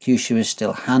in Kyushu is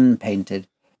still hand painted,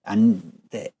 and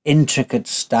the intricate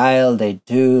style they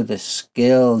do, the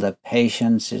skill, the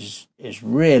patience is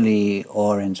really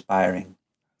awe-inspiring.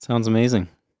 Sounds amazing.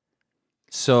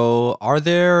 So are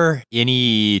there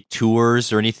any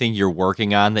tours or anything you're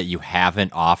working on that you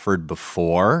haven't offered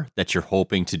before that you're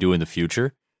hoping to do in the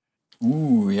future?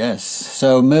 Ooh, yes.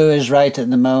 So Moo is right at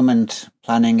the moment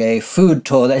planning a food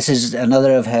tour. This is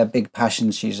another of her big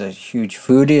passions. She's a huge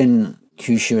foodie, and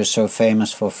Kyushu is so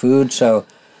famous for food. So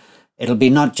it'll be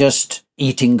not just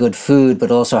eating good food,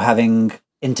 but also having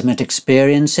intimate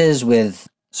experiences with,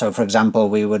 so for example,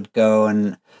 we would go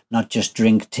and not just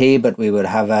drink tea, but we would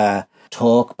have a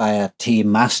talk by a tea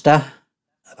master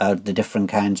about the different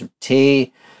kinds of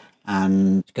tea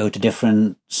and go to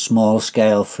different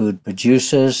small-scale food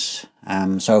producers.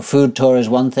 So food tour is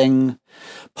one thing.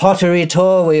 Pottery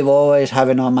tour, we've always have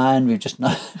in our mind. We've just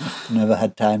never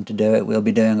had time to do it. We'll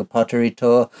be doing a pottery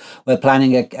tour. We're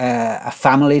planning a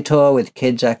family tour with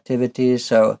kids' activities.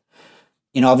 So,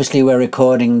 you know, obviously we're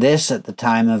recording this at the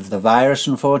time of the virus,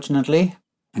 unfortunately,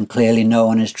 and clearly no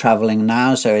one is traveling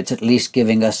now. So it's at least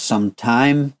giving us some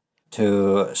time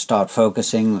to start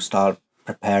focusing, start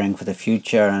preparing for the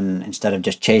future, and instead of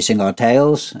just chasing our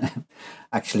tails,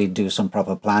 actually do some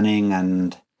proper planning.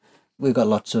 And we've got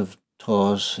lots of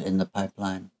tours in the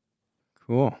pipeline.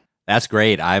 Cool. That's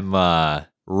great. I'm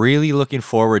really looking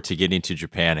forward to getting to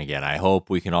Japan again. I hope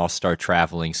we can all start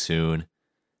traveling soon.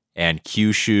 And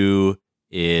Kyushu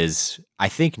is, I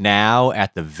think, now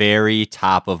at the very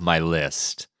top of my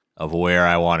list of where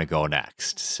I want to go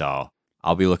next. So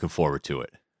I'll be looking forward to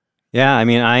it. Yeah, I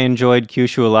mean, I enjoyed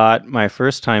Kyushu a lot my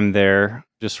first time there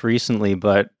just recently,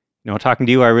 but you know, talking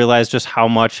to you, I realized just how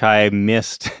much I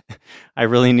missed. I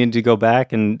really need to go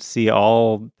back and see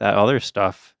all that other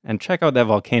stuff and check out that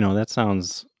volcano. That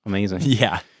sounds amazing.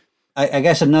 Yeah. I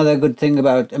guess another good thing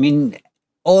about, I mean,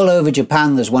 all over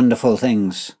Japan there's wonderful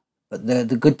things, but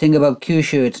the good thing about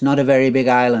Kyushu, it's not a very big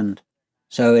island.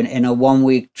 So in a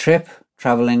 1-week trip,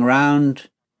 traveling around,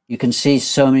 you can see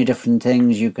so many different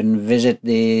things. You can visit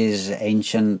these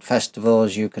ancient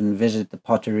festivals. You can visit the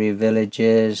pottery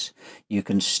villages. You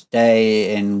can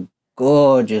stay in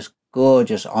gorgeous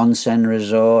onsen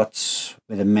resorts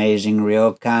with amazing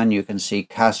ryokan. You can see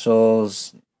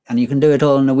castles. And you can do it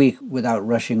all in a week without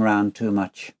rushing around too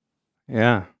much.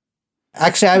 Yeah.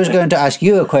 Actually, I was going to ask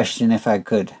you a question if I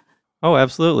could. Oh,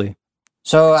 absolutely.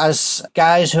 So as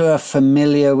guys who are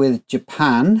familiar with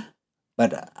Japan,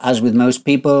 but as with most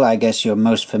people, I guess you're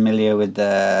most familiar with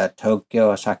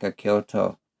Tokyo, Osaka,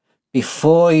 Kyoto.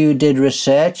 Before you did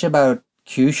research about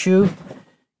Kyushu,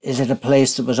 is it a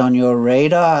place that was on your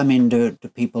radar? I mean, do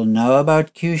people know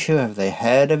about Kyushu? Have they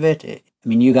heard of it? I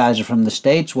mean, you guys are from the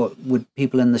States. What would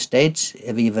people in the States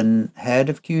have even heard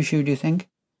of Kyushu, do you think?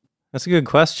 That's a good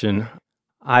question.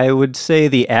 I would say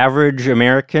the average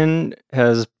American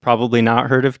has probably not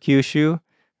heard of Kyushu.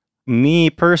 Me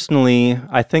personally,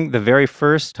 I think the very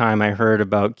first time I heard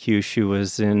about Kyushu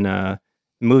was in the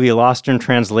movie Lost in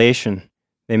Translation.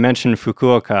 They mentioned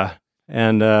Fukuoka,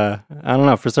 and I don't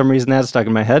know, for some reason that stuck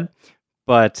in my head.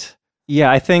 But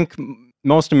yeah, I think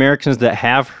most Americans that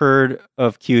have heard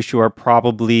of Kyushu are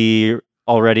probably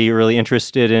already really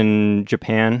interested in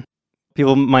Japan.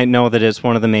 People might know that it's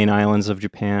one of the main islands of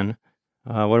Japan.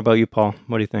 What about you, Paul?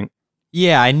 What do you think?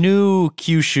 Yeah, I knew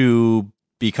Kyushu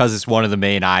because it's one of the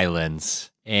main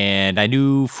islands. And I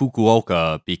knew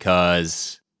Fukuoka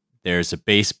because there's a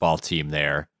baseball team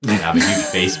there. And I'm a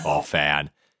huge baseball fan.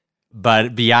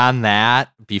 But beyond that,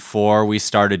 before we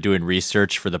started doing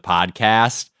research for the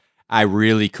podcast, I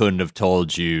really couldn't have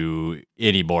told you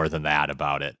any more than that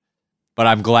about it. But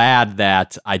I'm glad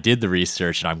that I did the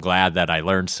research, and I'm glad that I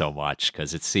learned so much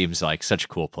because it seems like such a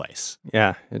cool place.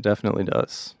 Yeah, it definitely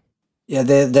does. Yeah,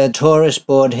 the tourist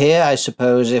board here, I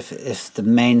suppose, if the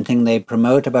main thing they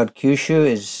promote about Kyushu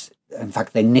is, in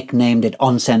fact, they nicknamed it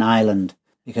Onsen Island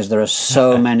because there are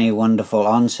so many wonderful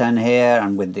onsen here,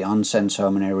 and with the onsen, so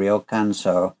many ryokan.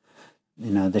 So,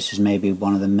 this is maybe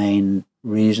one of the main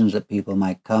reasons that people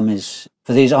might come is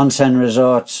for these onsen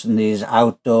resorts and these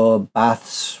outdoor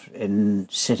baths in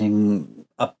sitting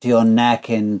up to your neck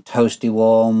in toasty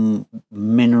warm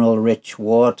mineral rich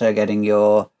water, getting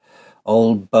your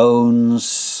old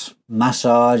bones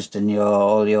massaged and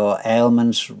all your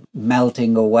ailments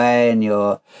melting away, and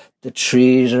the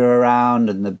trees are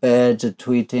around and the birds are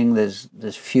tweeting.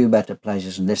 There's few better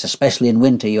places than this, especially in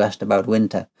winter. You asked about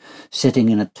winter. Sitting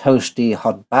in a toasty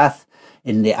hot bath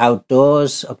in the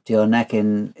outdoors up to your neck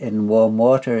in warm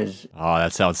water is... Oh,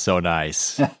 that sounds so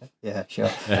nice. Yeah,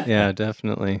 sure. Yeah,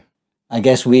 definitely. I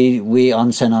guess we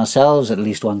onsen ourselves at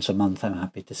least once a month, I'm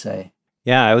happy to say.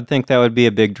 Yeah, I would think that would be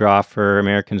a big draw for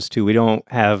Americans too. We don't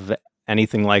have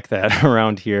anything like that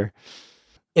around here.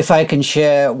 If I can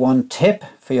share one tip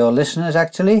for your listeners,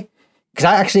 actually,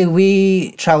 because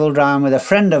we traveled around with a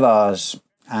friend of ours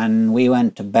and we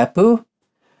went to Beppu,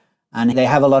 and they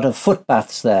have a lot of foot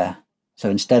baths there. So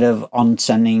instead of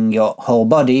onsening your whole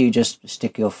body, you just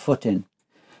stick your foot in.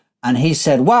 And he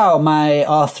said, wow, my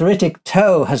arthritic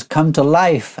toe has come to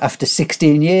life. After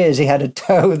 16 years, he had a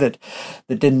toe that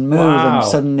didn't move and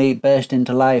suddenly burst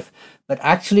into life. But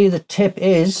actually, the tip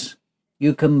is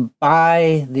you can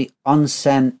buy the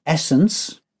onsen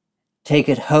essence, take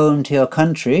it home to your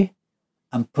country,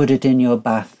 and put it in your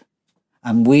bath.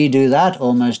 And we do that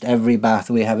almost every bath.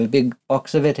 We have a big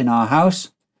box of it in our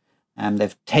house, and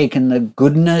they've taken the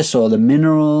goodness or the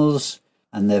minerals,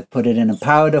 and they've put it in a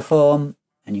powder form,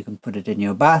 and you can put it in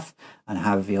your bath and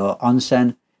have your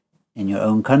onsen in your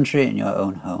own country, in your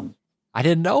own home. I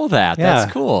didn't know that. Yeah.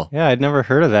 That's cool. Yeah, I'd never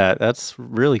heard of that. That's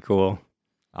really cool.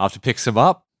 I'll have to pick some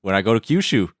up when I go to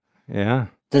Kyushu. Yeah.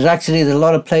 There's a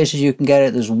lot of places you can get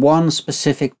it. There's one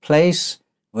specific place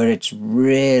where it's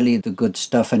really the good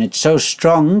stuff, and it's so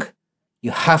strong, you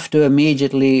have to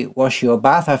immediately wash your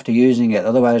bath after using it.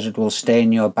 Otherwise, it will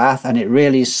stain your bath, and it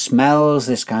really smells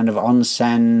this kind of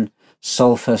onsen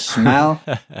sulfur smell.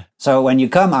 So when you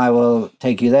come, I will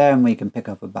take you there and we can pick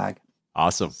up a bag.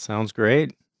 Awesome. Sounds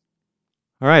great.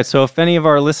 All right. So if any of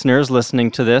our listeners listening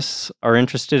to this are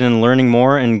interested in learning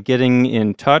more and getting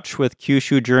in touch with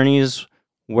Kyushu Journeys,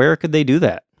 where could they do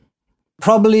that?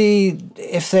 Probably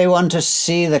if they want to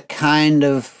see the kind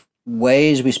of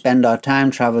ways we spend our time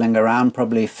traveling around,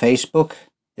 probably Facebook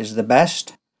is the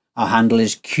best. Our handle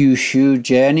is Kyushu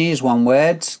Journeys, one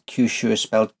word. Kyushu is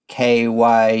spelled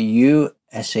Kyushu.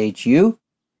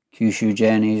 Kyushu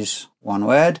Journeys, one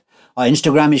word. Our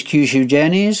Instagram is Kyushu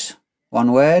Journeys,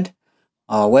 one word.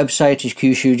 Our website is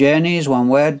Kyushu Journeys, one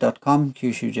word.com,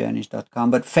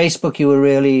 kyushujourneys.com. But Facebook, you will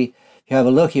really, if you have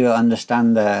a look, you will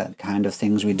understand the kind of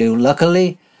things we do.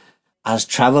 Luckily, as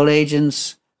travel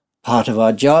agents, part of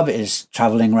our job is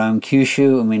traveling around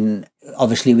Kyushu. I mean,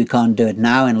 obviously we can't do it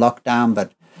now in lockdown,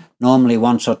 but normally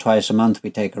once or twice a month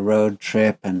we take a road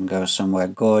trip and go somewhere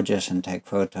gorgeous and take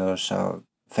photos. So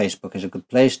Facebook is a good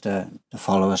place to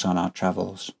follow us on our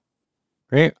travels.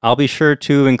 Great. I'll be sure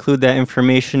to include that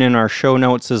information in our show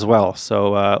notes as well.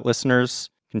 So listeners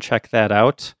can check that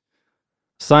out.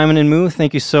 Simon and Moo,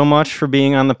 thank you so much for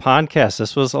being on the podcast.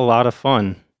 This was a lot of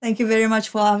fun. Thank you very much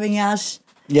for having us.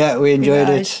 Yeah, we enjoyed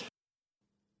it.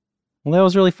 Well, that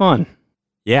was really fun.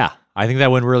 Yeah, I think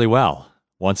that went really well.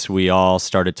 Once we all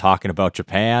started talking about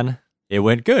Japan, it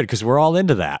went good because we're all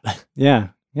into that. Yeah.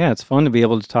 Yeah, it's fun to be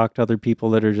able to talk to other people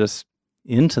that are just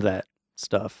into that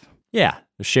stuff. Yeah,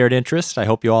 a shared interest. I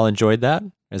hope you all enjoyed that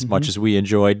as much as we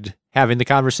enjoyed having the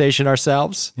conversation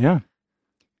ourselves. Yeah.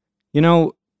 You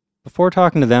know, before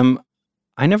talking to them,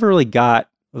 I never really got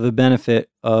the benefit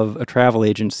of a travel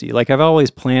agency. Like, I've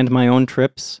always planned my own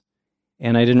trips,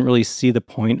 and I didn't really see the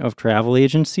point of travel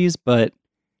agencies, but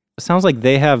it sounds like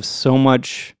they have so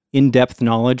much in-depth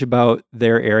knowledge about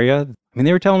their area. I mean,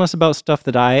 they were telling us about stuff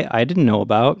that I didn't know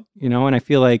about, you know, and I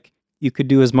feel like you could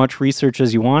do as much research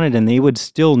as you wanted, and they would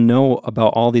still know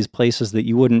about all these places that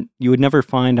you would never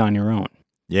find on your own.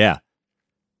 Yeah.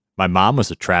 My mom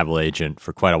was a travel agent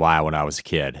for quite a while when I was a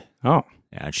kid. Oh,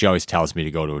 And she always tells me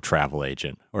to go to a travel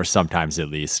agent, or sometimes at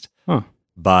least. huh.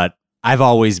 But I've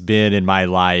always been in my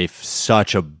life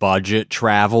such a budget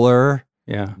traveler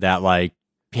Yeah, that like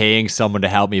paying someone to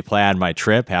help me plan my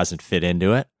trip hasn't fit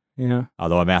into it. yeah,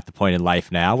 Although I'm at the point in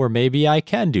life now where maybe I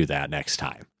can do that next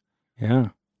time. yeah.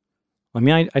 I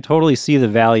mean, I totally see the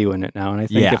value in it now, and I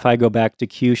think Yeah. if I go back to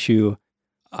Kyushu,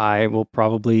 I will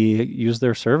probably use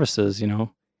their services, you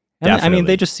know. And I mean, Definitely.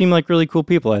 they just seem like really cool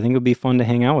people. I think it would be fun to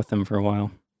hang out with them for a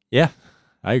while. Yeah,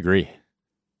 I agree.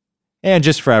 And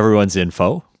just for everyone's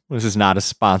info, this is not a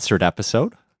sponsored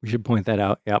episode. We should point that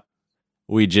out. Yep.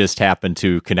 We just happened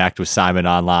to connect with Simon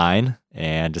online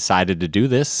and decided to do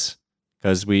this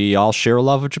because we all share a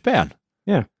love of Japan.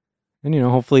 And, you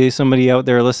know, hopefully somebody out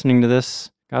there listening to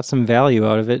this got some value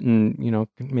out of it and, you know,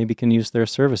 maybe can use their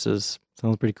services.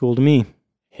 Sounds pretty cool to me.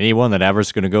 Anyone that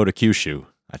ever's going to go to Kyushu,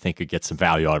 I think could get some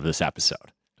value out of this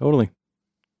episode. Totally.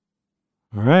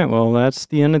 All right. Well, that's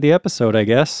the end of the episode, I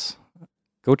guess.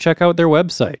 Go check out their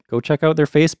website. Go check out their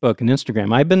Facebook and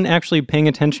Instagram. I've been actually paying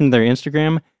attention to their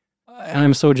Instagram, and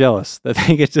I'm so jealous that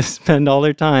they get to spend all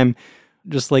their time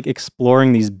just like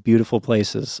exploring these beautiful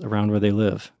places around where they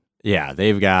live. Yeah,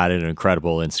 they've got an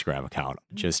incredible Instagram account.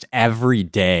 Just every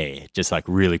day, just like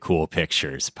really cool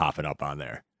pictures popping up on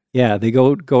there. Yeah, they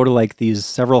go to like these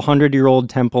several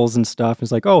 100-year-old temples and stuff.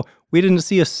 It's like, oh, we didn't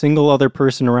see a single other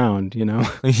person around, you know?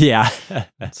 Yeah.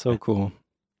 That's so cool.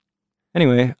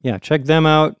 Anyway, yeah, check them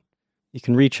out. You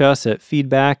can reach us at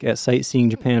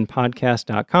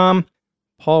feedback@sightseeingjapanpodcast.com.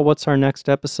 Paul, what's our next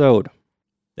episode?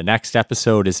 The next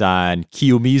episode is on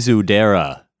Kiyomizu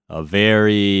Dera, a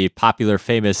very popular,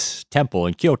 famous temple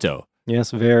in Kyoto.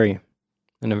 Yes, very.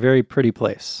 And a very pretty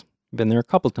place. Been there a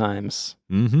couple times.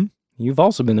 Mm-hmm. You've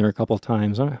also been there a couple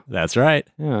times, huh? That's right.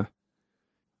 Yeah.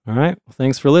 All right. Well,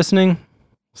 thanks for listening.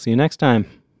 See you next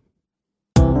time.